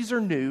mercies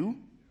are new,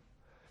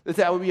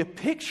 that would be a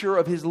picture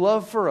of his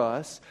love for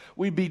us.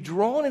 We'd be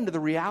drawn into the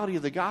reality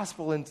of the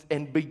gospel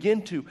and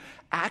begin to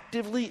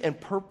actively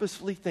and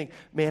purposefully think,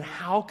 man,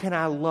 how can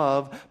I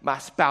love my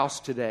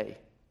spouse today?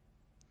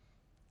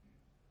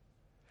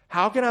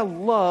 How can I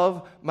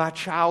love my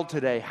child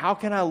today? How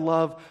can I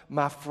love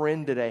my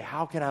friend today?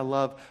 How can I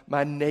love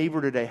my neighbor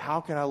today? How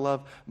can I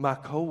love my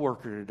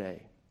coworker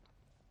today?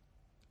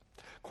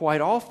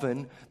 Quite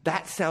often,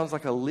 that sounds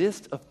like a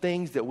list of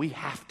things that we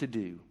have to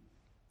do.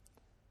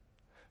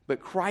 But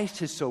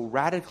Christ has so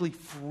radically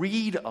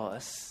freed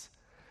us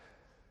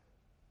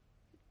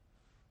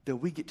that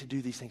we get to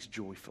do these things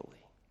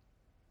joyfully.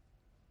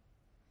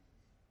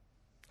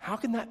 How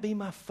can that be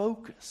my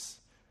focus?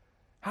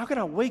 How can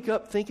I wake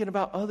up thinking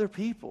about other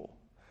people?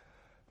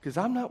 Because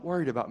I'm not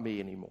worried about me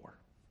anymore.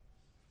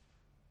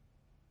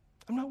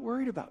 I'm not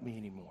worried about me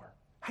anymore.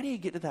 How do you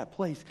get to that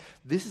place?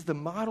 This is the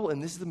model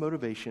and this is the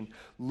motivation.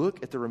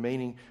 Look at the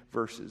remaining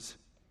verses.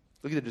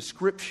 Look at the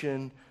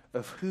description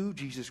of who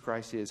Jesus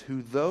Christ is,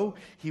 who though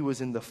he was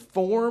in the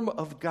form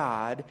of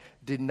God,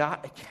 did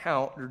not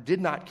count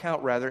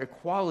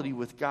equality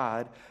with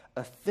God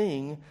a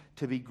thing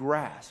to be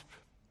grasped.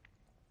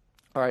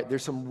 All right,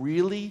 there's some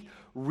really,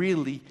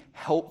 really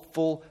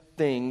helpful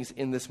things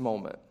in this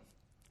moment.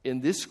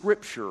 In this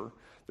scripture,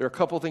 there are a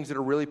couple of things that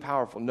are really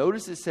powerful.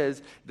 Notice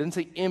it doesn't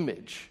say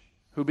image,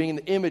 who being in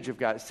the image of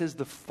God. It says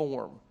the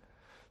form.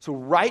 So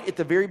right at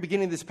the very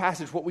beginning of this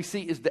passage, what we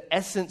see is the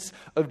essence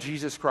of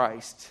Jesus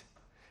Christ.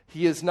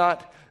 He is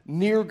not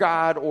near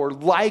God or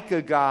like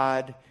a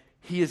God.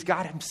 He is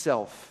God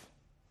himself.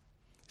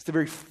 It's the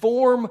very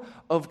form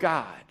of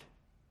God.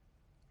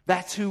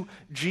 That's who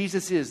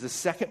Jesus is, the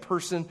second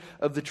person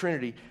of the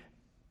Trinity.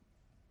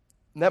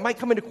 And that might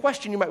come into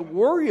question. You might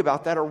worry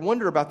about that or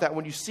wonder about that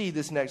when you see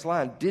this next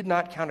line. Did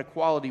not count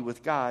equality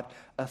with God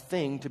a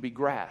thing to be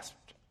grasped.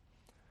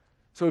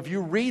 So if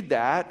you read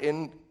that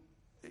in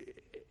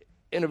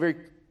a very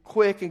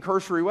quick and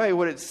cursory way,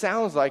 what it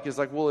sounds like is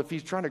well, if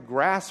he's trying to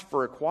grasp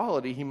for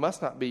equality, he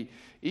must not be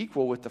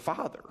equal with the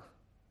Father.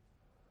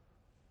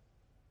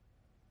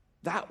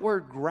 That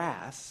word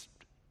grasp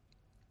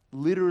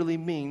literally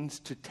means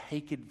to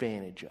take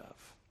advantage of.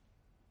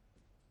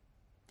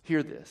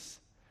 Hear this.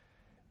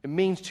 It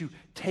means to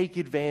take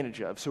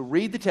advantage of. So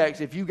read the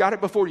text. If you got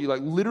it before you,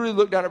 like literally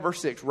look down at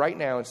verse 6 right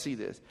now and see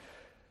this.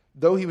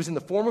 Though he was in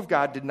the form of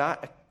God, did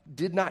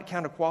not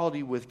count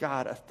equality with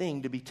God a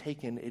thing to be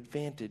taken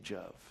advantage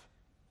of.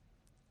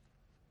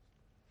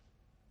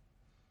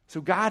 So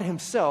God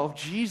himself,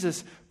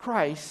 Jesus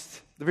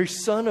Christ, the very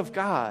Son of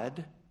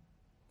God,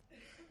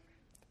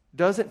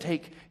 doesn't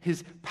take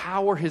his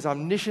power, his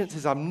omniscience,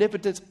 his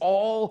omnipotence,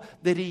 all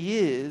that he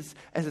is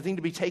as a thing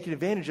to be taken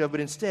advantage of, but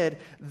instead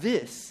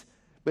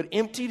but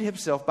emptied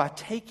himself by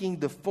taking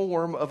the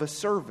form of a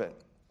servant,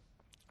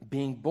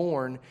 being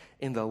born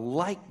in the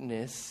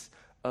likeness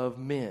of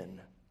men.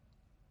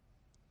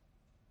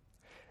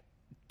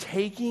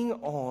 Taking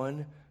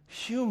on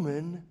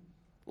human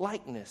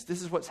likeness.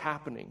 This is what's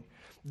happening.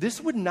 This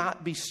would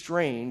not be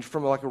strange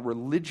from like a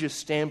religious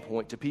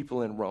standpoint to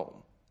people in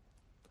Rome.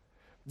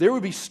 There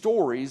would be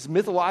stories,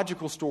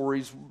 mythological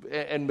stories,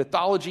 and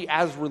mythology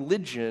as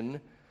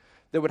religion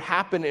that would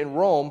happen in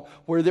Rome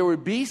where there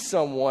would be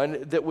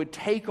someone that would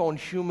take on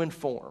human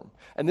form.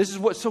 And this is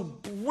what's so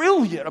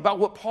brilliant about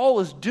what Paul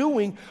is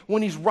doing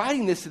when he's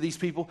writing this to these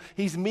people.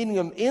 He's meeting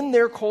them in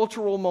their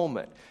cultural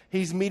moment.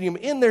 He's meeting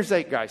them in their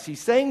zeitgeist.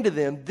 He's saying to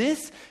them,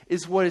 this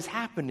is what is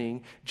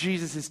happening.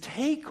 Jesus is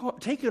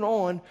taken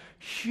on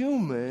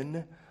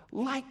human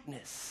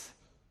likeness.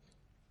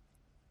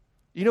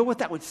 You know what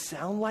that would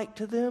sound like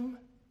to them?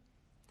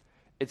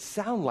 It'd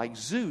sound like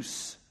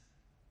Zeus.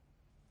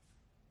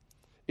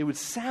 It would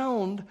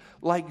sound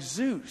like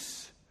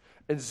Zeus.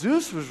 And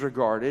Zeus was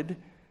regarded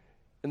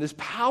in this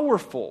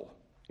powerful,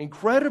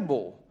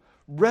 incredible,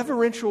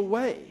 reverential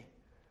way.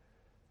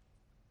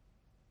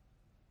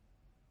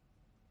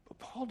 But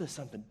Paul does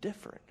something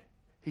different.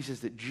 He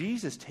says that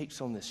Jesus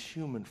takes on this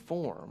human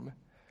form,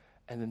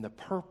 and then the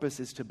purpose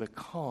is to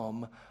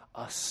become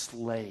a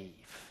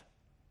slave.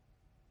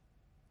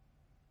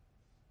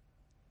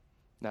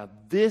 Now,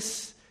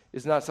 this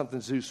is not something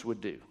Zeus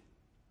would do.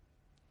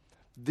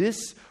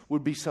 This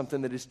would be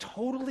something that is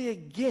totally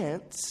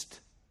against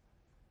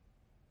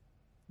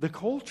the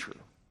culture.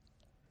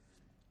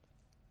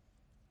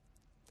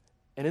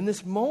 And in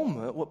this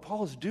moment, what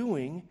Paul is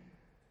doing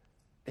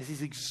is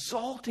he's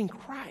exalting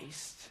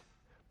Christ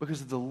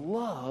because of the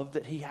love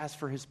that he has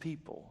for his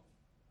people.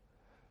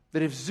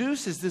 That if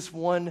Zeus is this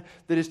one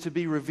that is to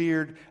be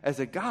revered as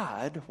a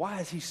god,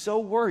 why is he so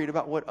worried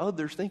about what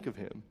others think of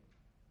him?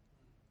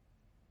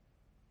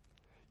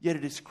 Yet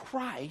it is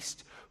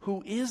Christ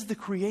who is the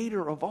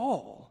creator of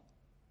all.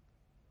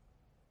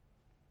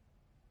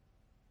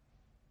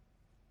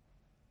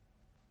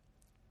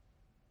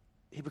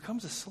 He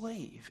becomes a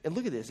slave. And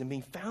look at this. And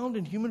being found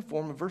in human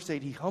form, in verse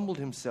 8, he humbled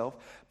himself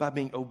by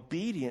being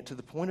obedient to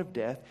the point of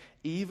death,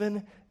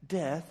 even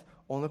death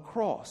on the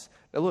cross.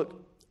 Now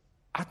look,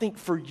 I think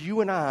for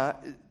you and I,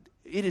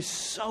 it is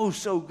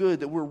so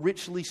good that we're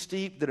richly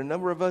steeped, that a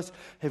number of us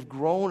have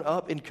grown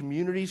up in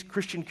communities,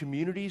 Christian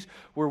communities,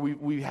 where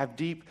we have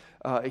deep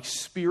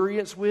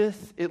experience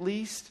with, at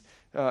least,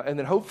 and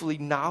then hopefully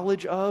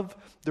knowledge of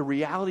the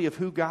reality of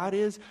who God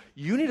is.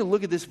 You need to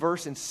look at this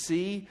verse and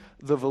see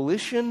the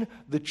volition,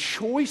 the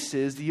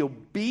choices, the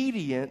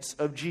obedience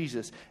of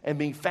Jesus. And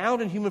being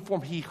found in human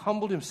form, he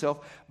humbled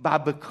himself by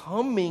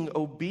becoming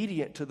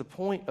obedient to the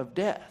point of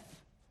death.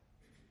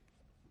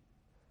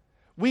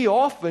 We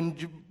often,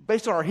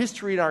 based on our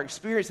history and our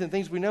experience and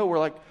things we know, we're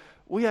like,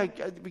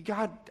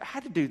 God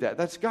had to do that.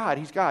 That's God.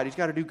 He's God. He's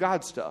got to do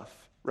God stuff,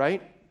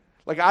 right?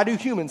 Like I do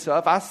human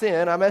stuff. I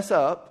sin. I mess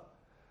up.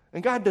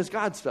 And God does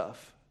God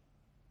stuff.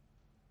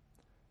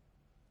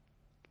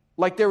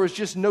 Like there was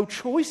just no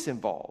choice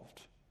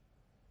involved.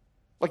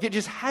 Like it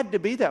just had to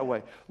be that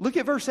way. Look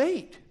at verse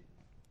 8.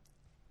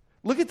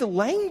 Look at the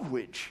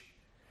language.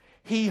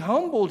 He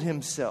humbled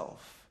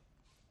himself,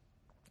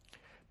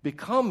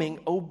 becoming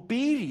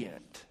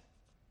obedient.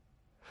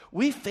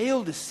 We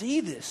fail to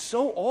see this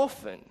so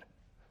often.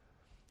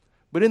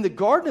 But in the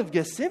Garden of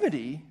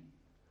Gethsemane,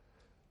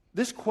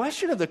 this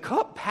question of the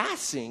cup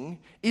passing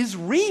is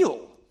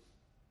real.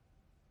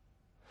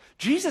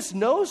 Jesus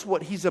knows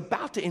what he's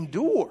about to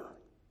endure.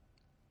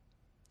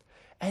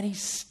 And he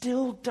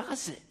still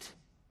does it.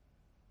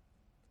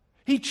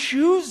 He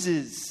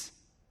chooses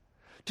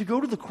to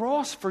go to the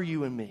cross for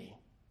you and me.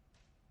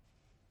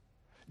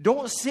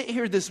 Don't sit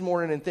here this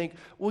morning and think,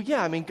 well,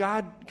 yeah, I mean,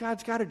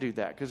 God's got to do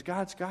that because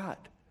God's God.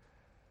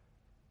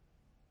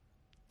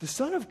 The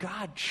Son of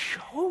God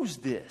chose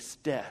this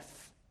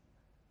death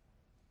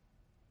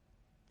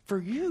for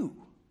you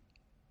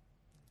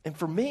and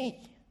for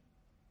me.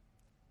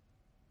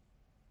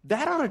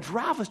 That ought to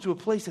drive us to a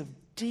place of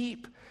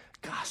deep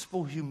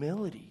gospel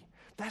humility.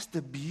 That's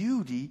the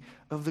beauty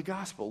of the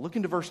gospel. Look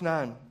into verse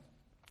 9.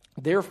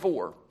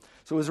 Therefore,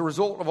 so as a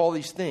result of all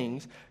these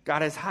things,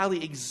 God has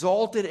highly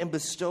exalted and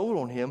bestowed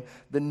on him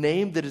the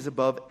name that is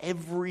above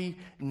every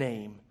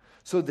name.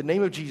 So the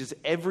name of Jesus,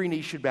 every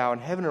knee should bow in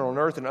heaven and on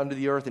earth and under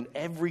the earth, and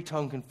every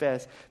tongue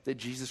confess that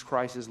Jesus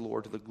Christ is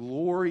Lord, to the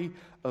glory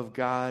of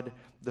God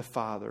the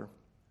Father.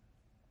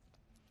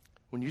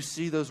 when you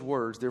see those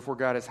words, therefore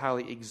God has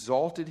highly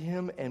exalted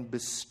him and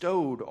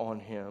bestowed on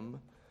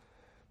him,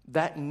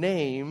 that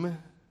name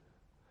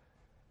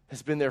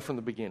has been there from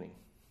the beginning.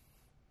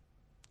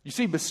 You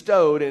see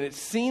bestowed, and it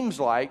seems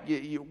like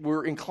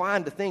we're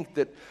inclined to think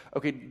that,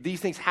 okay, these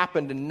things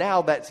happened and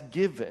now that's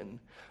given.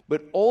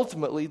 But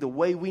ultimately, the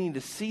way we need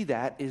to see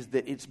that is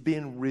that it's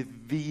been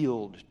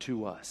revealed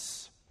to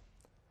us.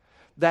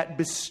 That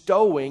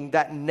bestowing,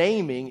 that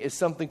naming is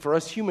something for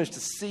us humans to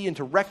see and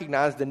to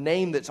recognize the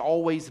name that's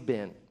always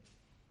been.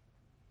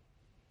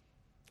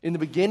 In the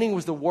beginning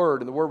was the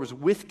Word, and the Word was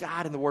with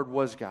God, and the Word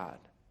was God.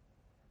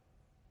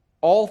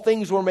 All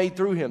things were made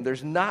through him.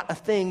 There's not a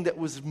thing that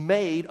was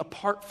made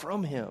apart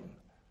from him.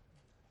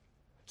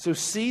 So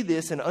see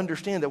this and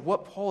understand that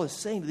what Paul is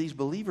saying to these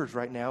believers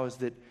right now is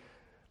that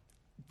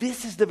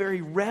this is the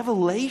very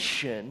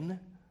revelation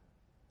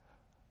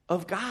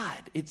of God.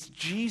 It's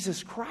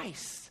Jesus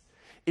Christ.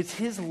 It's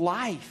his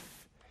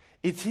life.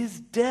 It's his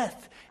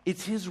death.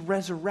 It's his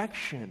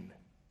resurrection.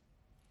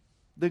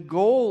 The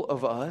goal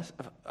of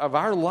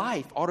our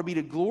life ought to be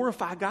to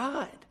glorify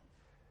God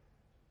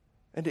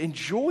and to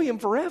enjoy him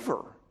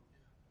forever.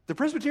 The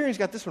Presbyterians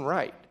got this one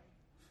right.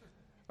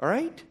 All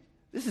right?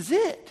 This is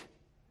it.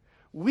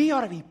 We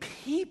ought to be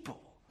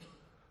people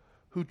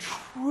who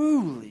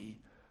truly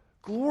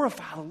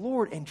glorify the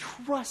Lord and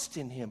trust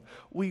in him.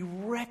 We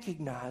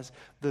recognize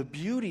the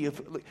beauty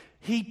of,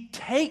 he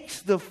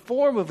takes the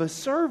form of a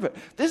servant.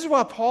 This is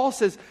why Paul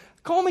says,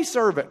 call me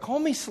servant, call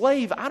me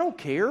slave, I don't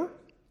care.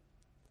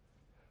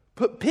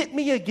 Pit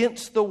me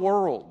against the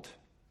world.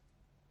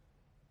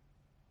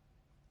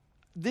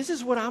 This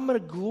is what I'm going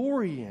to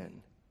glory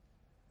in.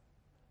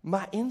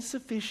 My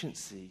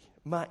insufficiency,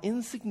 my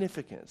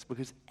insignificance,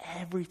 because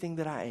everything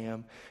that I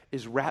am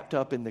is wrapped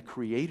up in the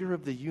creator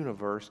of the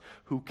universe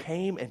who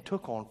came and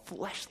took on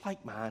flesh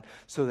like mine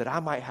so that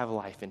I might have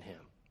life in him.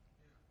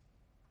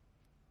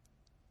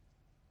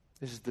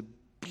 This is the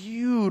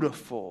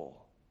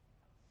beautiful,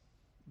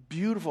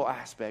 beautiful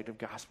aspect of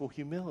gospel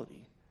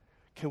humility.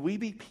 Can we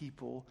be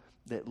people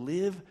that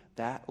live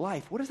that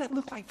life? What does that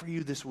look like for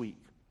you this week?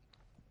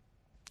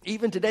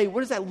 Even today,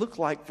 what does that look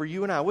like for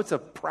you and I? What's a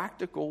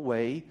practical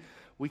way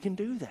we can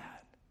do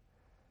that?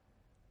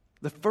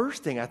 The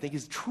first thing I think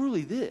is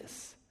truly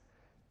this.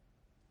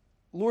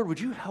 Lord, would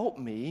you help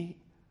me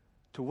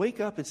to wake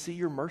up and see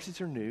your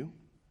mercies are new,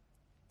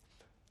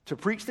 to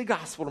preach the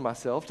gospel to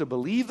myself, to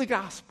believe the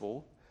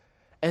gospel,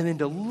 and then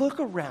to look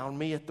around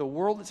me at the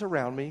world that's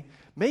around me,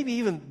 maybe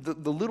even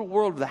the little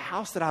world of the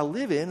house that I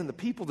live in and the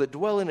people that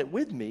dwell in it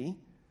with me.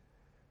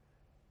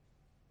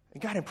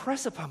 And God,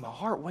 impress upon my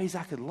heart ways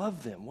I could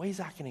love them, ways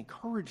I can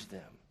encourage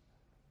them,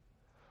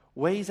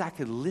 ways I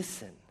could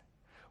listen,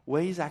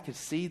 ways I could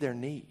see their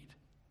need.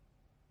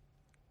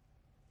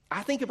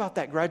 I think about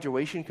that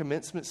graduation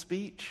commencement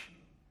speech,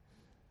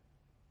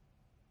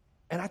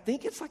 and I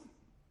think it's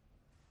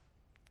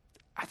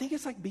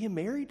like being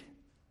married.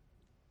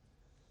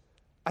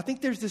 I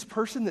think there's this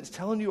person that's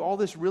telling you all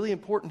this really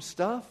important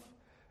stuff,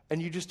 and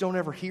you just don't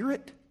ever hear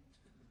it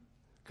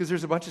because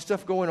there's a bunch of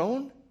stuff going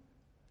on.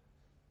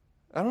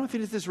 I don't know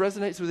if this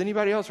resonates with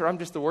anybody else or I'm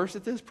just the worst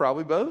at this,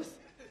 probably both.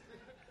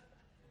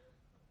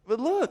 But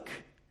look,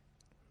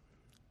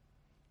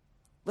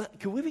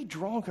 can we be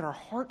drawn, can our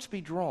hearts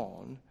be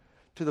drawn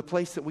to the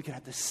place that we can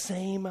have the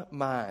same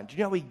mind? Do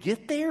you know how we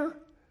get there?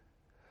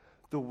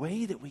 The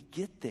way that we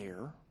get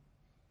there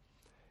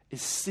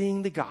is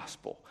seeing the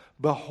gospel,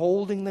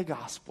 beholding the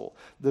gospel,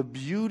 the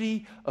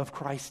beauty of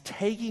Christ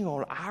taking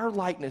on our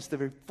likeness, the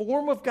very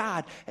form of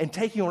God, and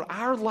taking on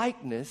our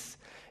likeness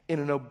in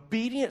an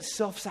obedient,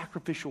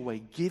 self-sacrificial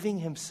way, giving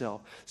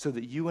himself so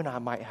that you and I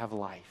might have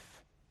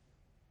life.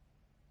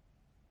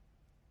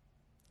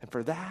 And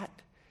for that,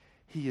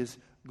 he is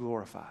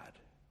glorified.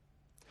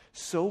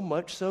 So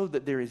much so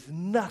that there is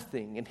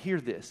nothing, and hear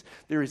this,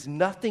 there is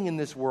nothing in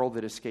this world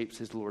that escapes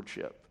his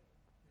lordship.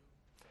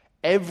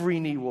 Every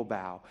knee will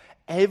bow,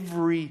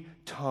 every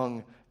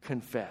tongue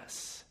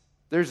confess.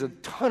 There's a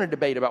ton of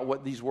debate about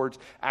what these words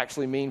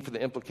actually mean for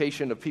the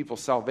implication of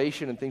people's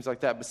salvation and things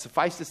like that. But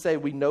suffice to say,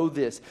 we know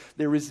this.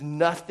 There is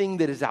nothing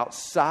that is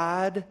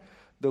outside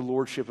the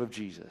lordship of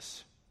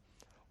Jesus.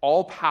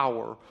 All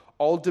power,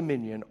 all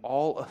dominion,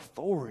 all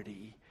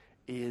authority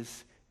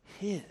is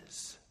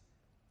his.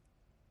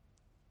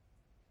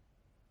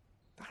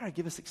 That ought to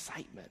give us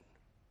excitement.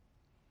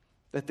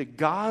 That the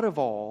God of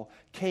all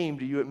came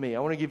to you and me. I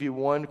want to give you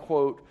one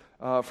quote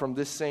from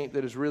this saint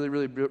that is really,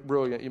 really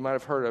brilliant. You might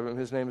have heard of him.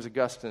 His name is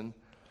Augustine.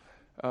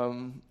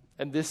 And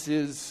this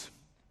is,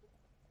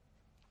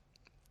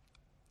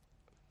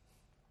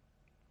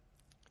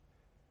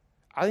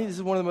 I think this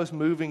is one of the most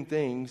moving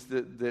things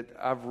that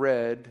I've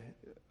read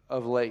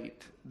of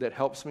late that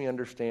helps me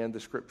understand the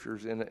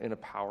scriptures in a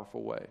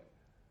powerful way.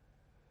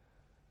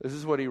 This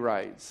is what he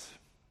writes,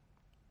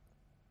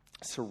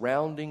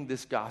 surrounding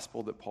this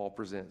gospel that Paul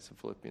presents in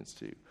Philippians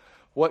 2.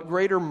 What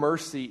greater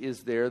mercy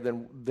is there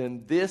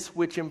than this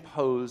which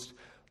imposed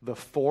the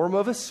form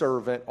of a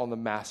servant on the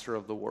master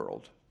of the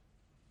world,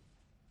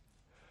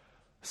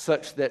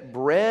 such that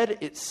bread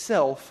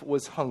itself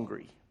was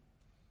hungry,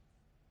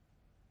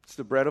 It's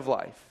the bread of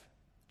life,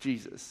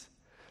 Jesus.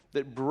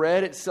 That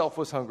bread itself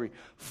was hungry.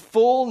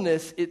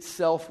 Fullness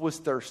itself was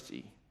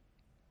thirsty.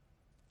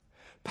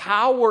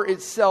 Power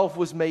itself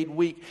was made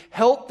weak.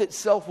 Health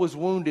itself was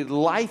wounded.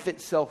 Life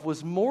itself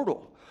was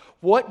mortal.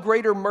 What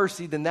greater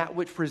mercy than that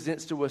which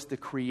presents to us the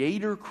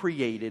Creator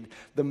created,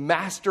 the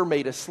Master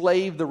made a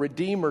slave, the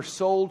Redeemer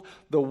sold,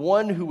 the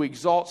one who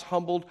exalts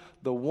humbled,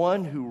 the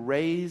one who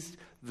raised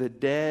the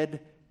dead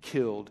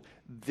killed.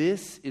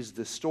 This is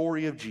the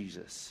story of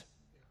Jesus.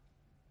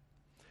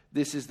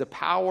 This is the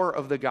power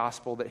of the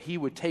gospel, that he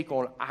would take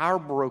on our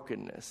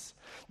brokenness,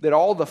 that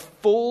all the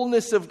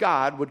fullness of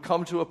God would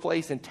come to a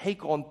place and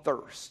take on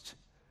thirst,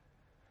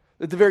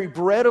 that the very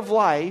bread of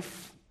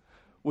life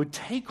would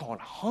take on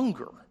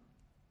hunger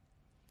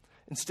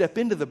and step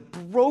into the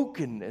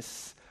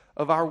brokenness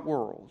of our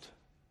world.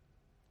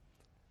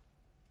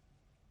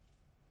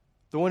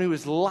 The one who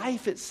is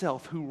life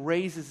itself, who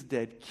raises the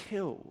dead,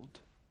 killed,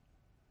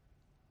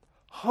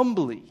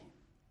 humbly,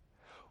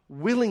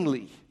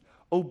 willingly,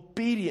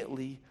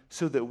 obediently,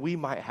 so that we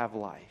might have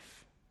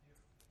life.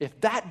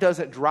 If that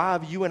doesn't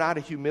drive you and I to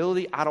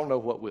humility, I don't know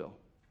what will.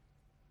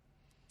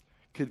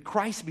 Could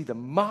Christ be the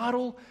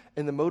model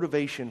and the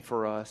motivation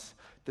for us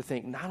to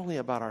think not only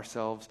about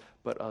ourselves,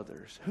 but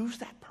others? Who's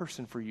that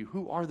person for you?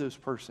 Who are those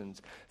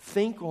persons?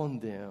 Think on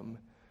them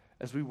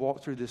as we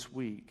walk through this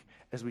week,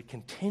 as we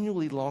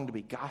continually long to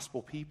be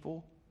gospel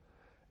people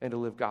and to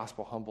live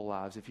gospel humble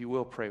lives. If you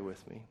will, pray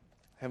with me.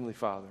 Heavenly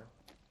Father,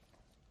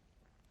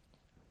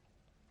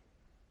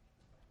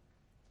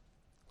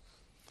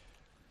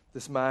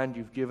 this mind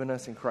you've given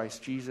us in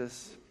Christ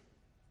Jesus,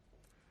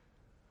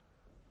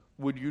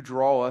 would you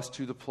draw us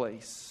to the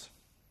place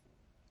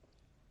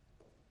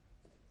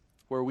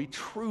where we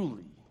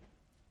truly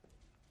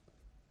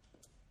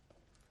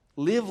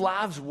live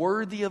lives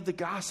worthy of the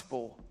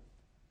gospel?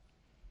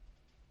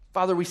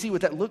 Father, we see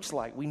what that looks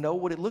like. We know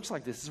what it looks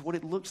like. This is what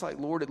it looks like,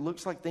 Lord. It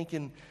looks like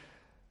thinking,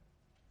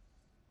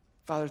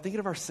 Father, thinking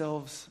of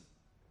ourselves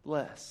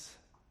less,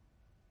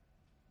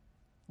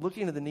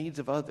 looking at the needs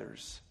of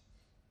others.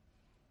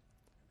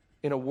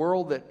 In a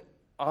world that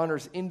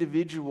honors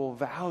individual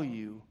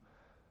value,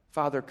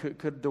 Father,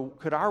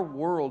 could our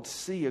world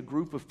see a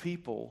group of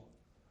people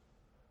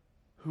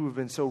who have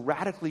been so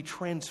radically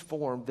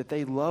transformed that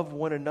they love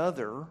one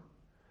another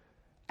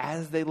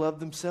as they love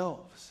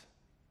themselves?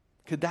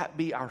 Could that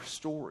be our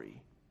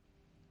story?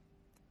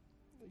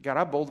 God,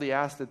 I boldly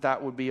ask that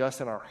that would be us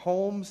in our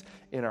homes,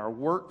 in our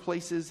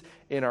workplaces,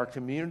 in our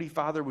community.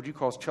 Father, would you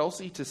cause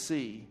Chelsea to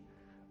see,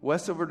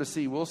 Westover to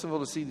see, Wilsonville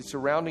to see, the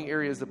surrounding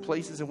areas, the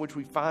places in which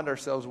we find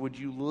ourselves. Would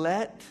you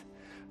let,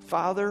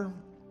 Father,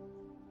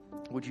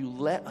 would you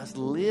let us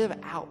live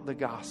out the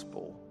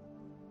gospel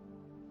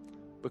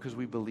because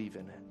we believe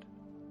in it.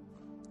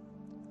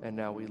 And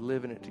now we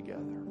live in it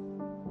together.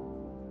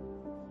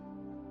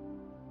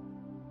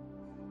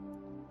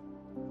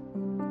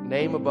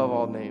 Name above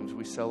all names,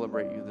 we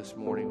celebrate you this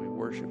morning. We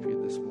worship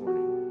you this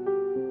morning.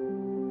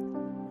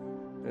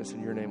 And it's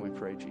in your name we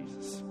pray,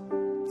 Jesus.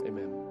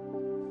 Amen.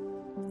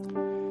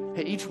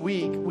 Hey, each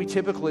week, we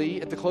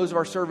typically, at the close of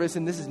our service,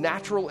 and this is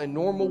natural and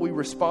normal, we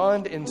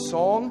respond in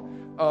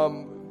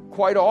song.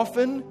 Quite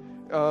often,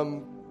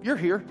 you're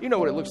here. You know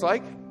what it looks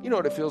like. You know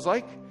what it feels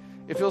like.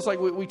 It feels like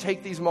we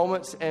take these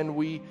moments and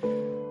we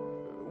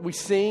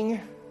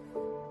sing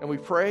and we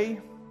pray.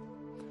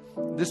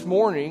 This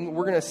morning,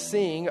 we're going to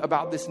sing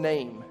about this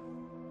name.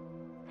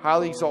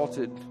 Highly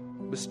exalted,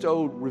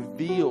 bestowed,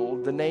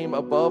 revealed, the name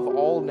above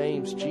all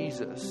names,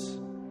 Jesus.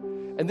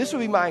 And this would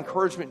be my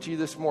encouragement to you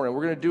this morning.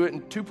 We're going to do it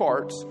in two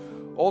parts.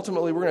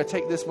 Ultimately, we're going to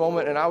take this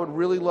moment, and I would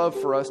really love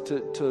for us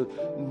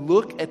to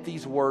look at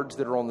these words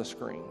that are on the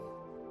screen.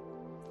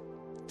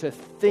 To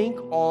think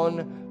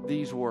on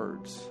these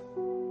words.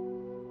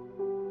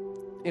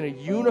 In a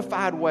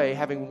unified way,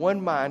 having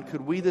one mind,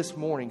 could we this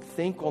morning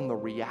think on the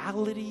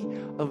reality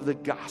of the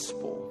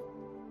gospel?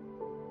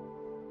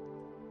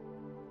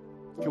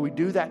 Can we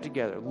do that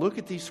together? Look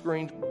at these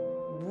screens,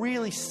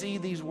 really see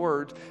these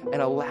words,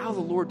 and allow the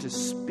Lord to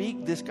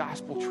speak this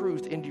gospel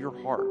truth into your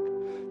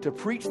heart, to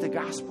preach the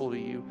gospel to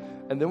you.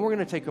 And then we're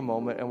going to take a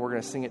moment and we're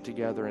going to sing it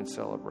together and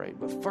celebrate.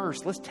 But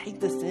first, let's take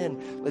this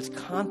in. Let's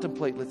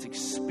contemplate. Let's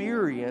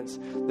experience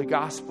the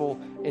gospel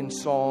in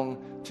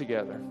song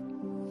together.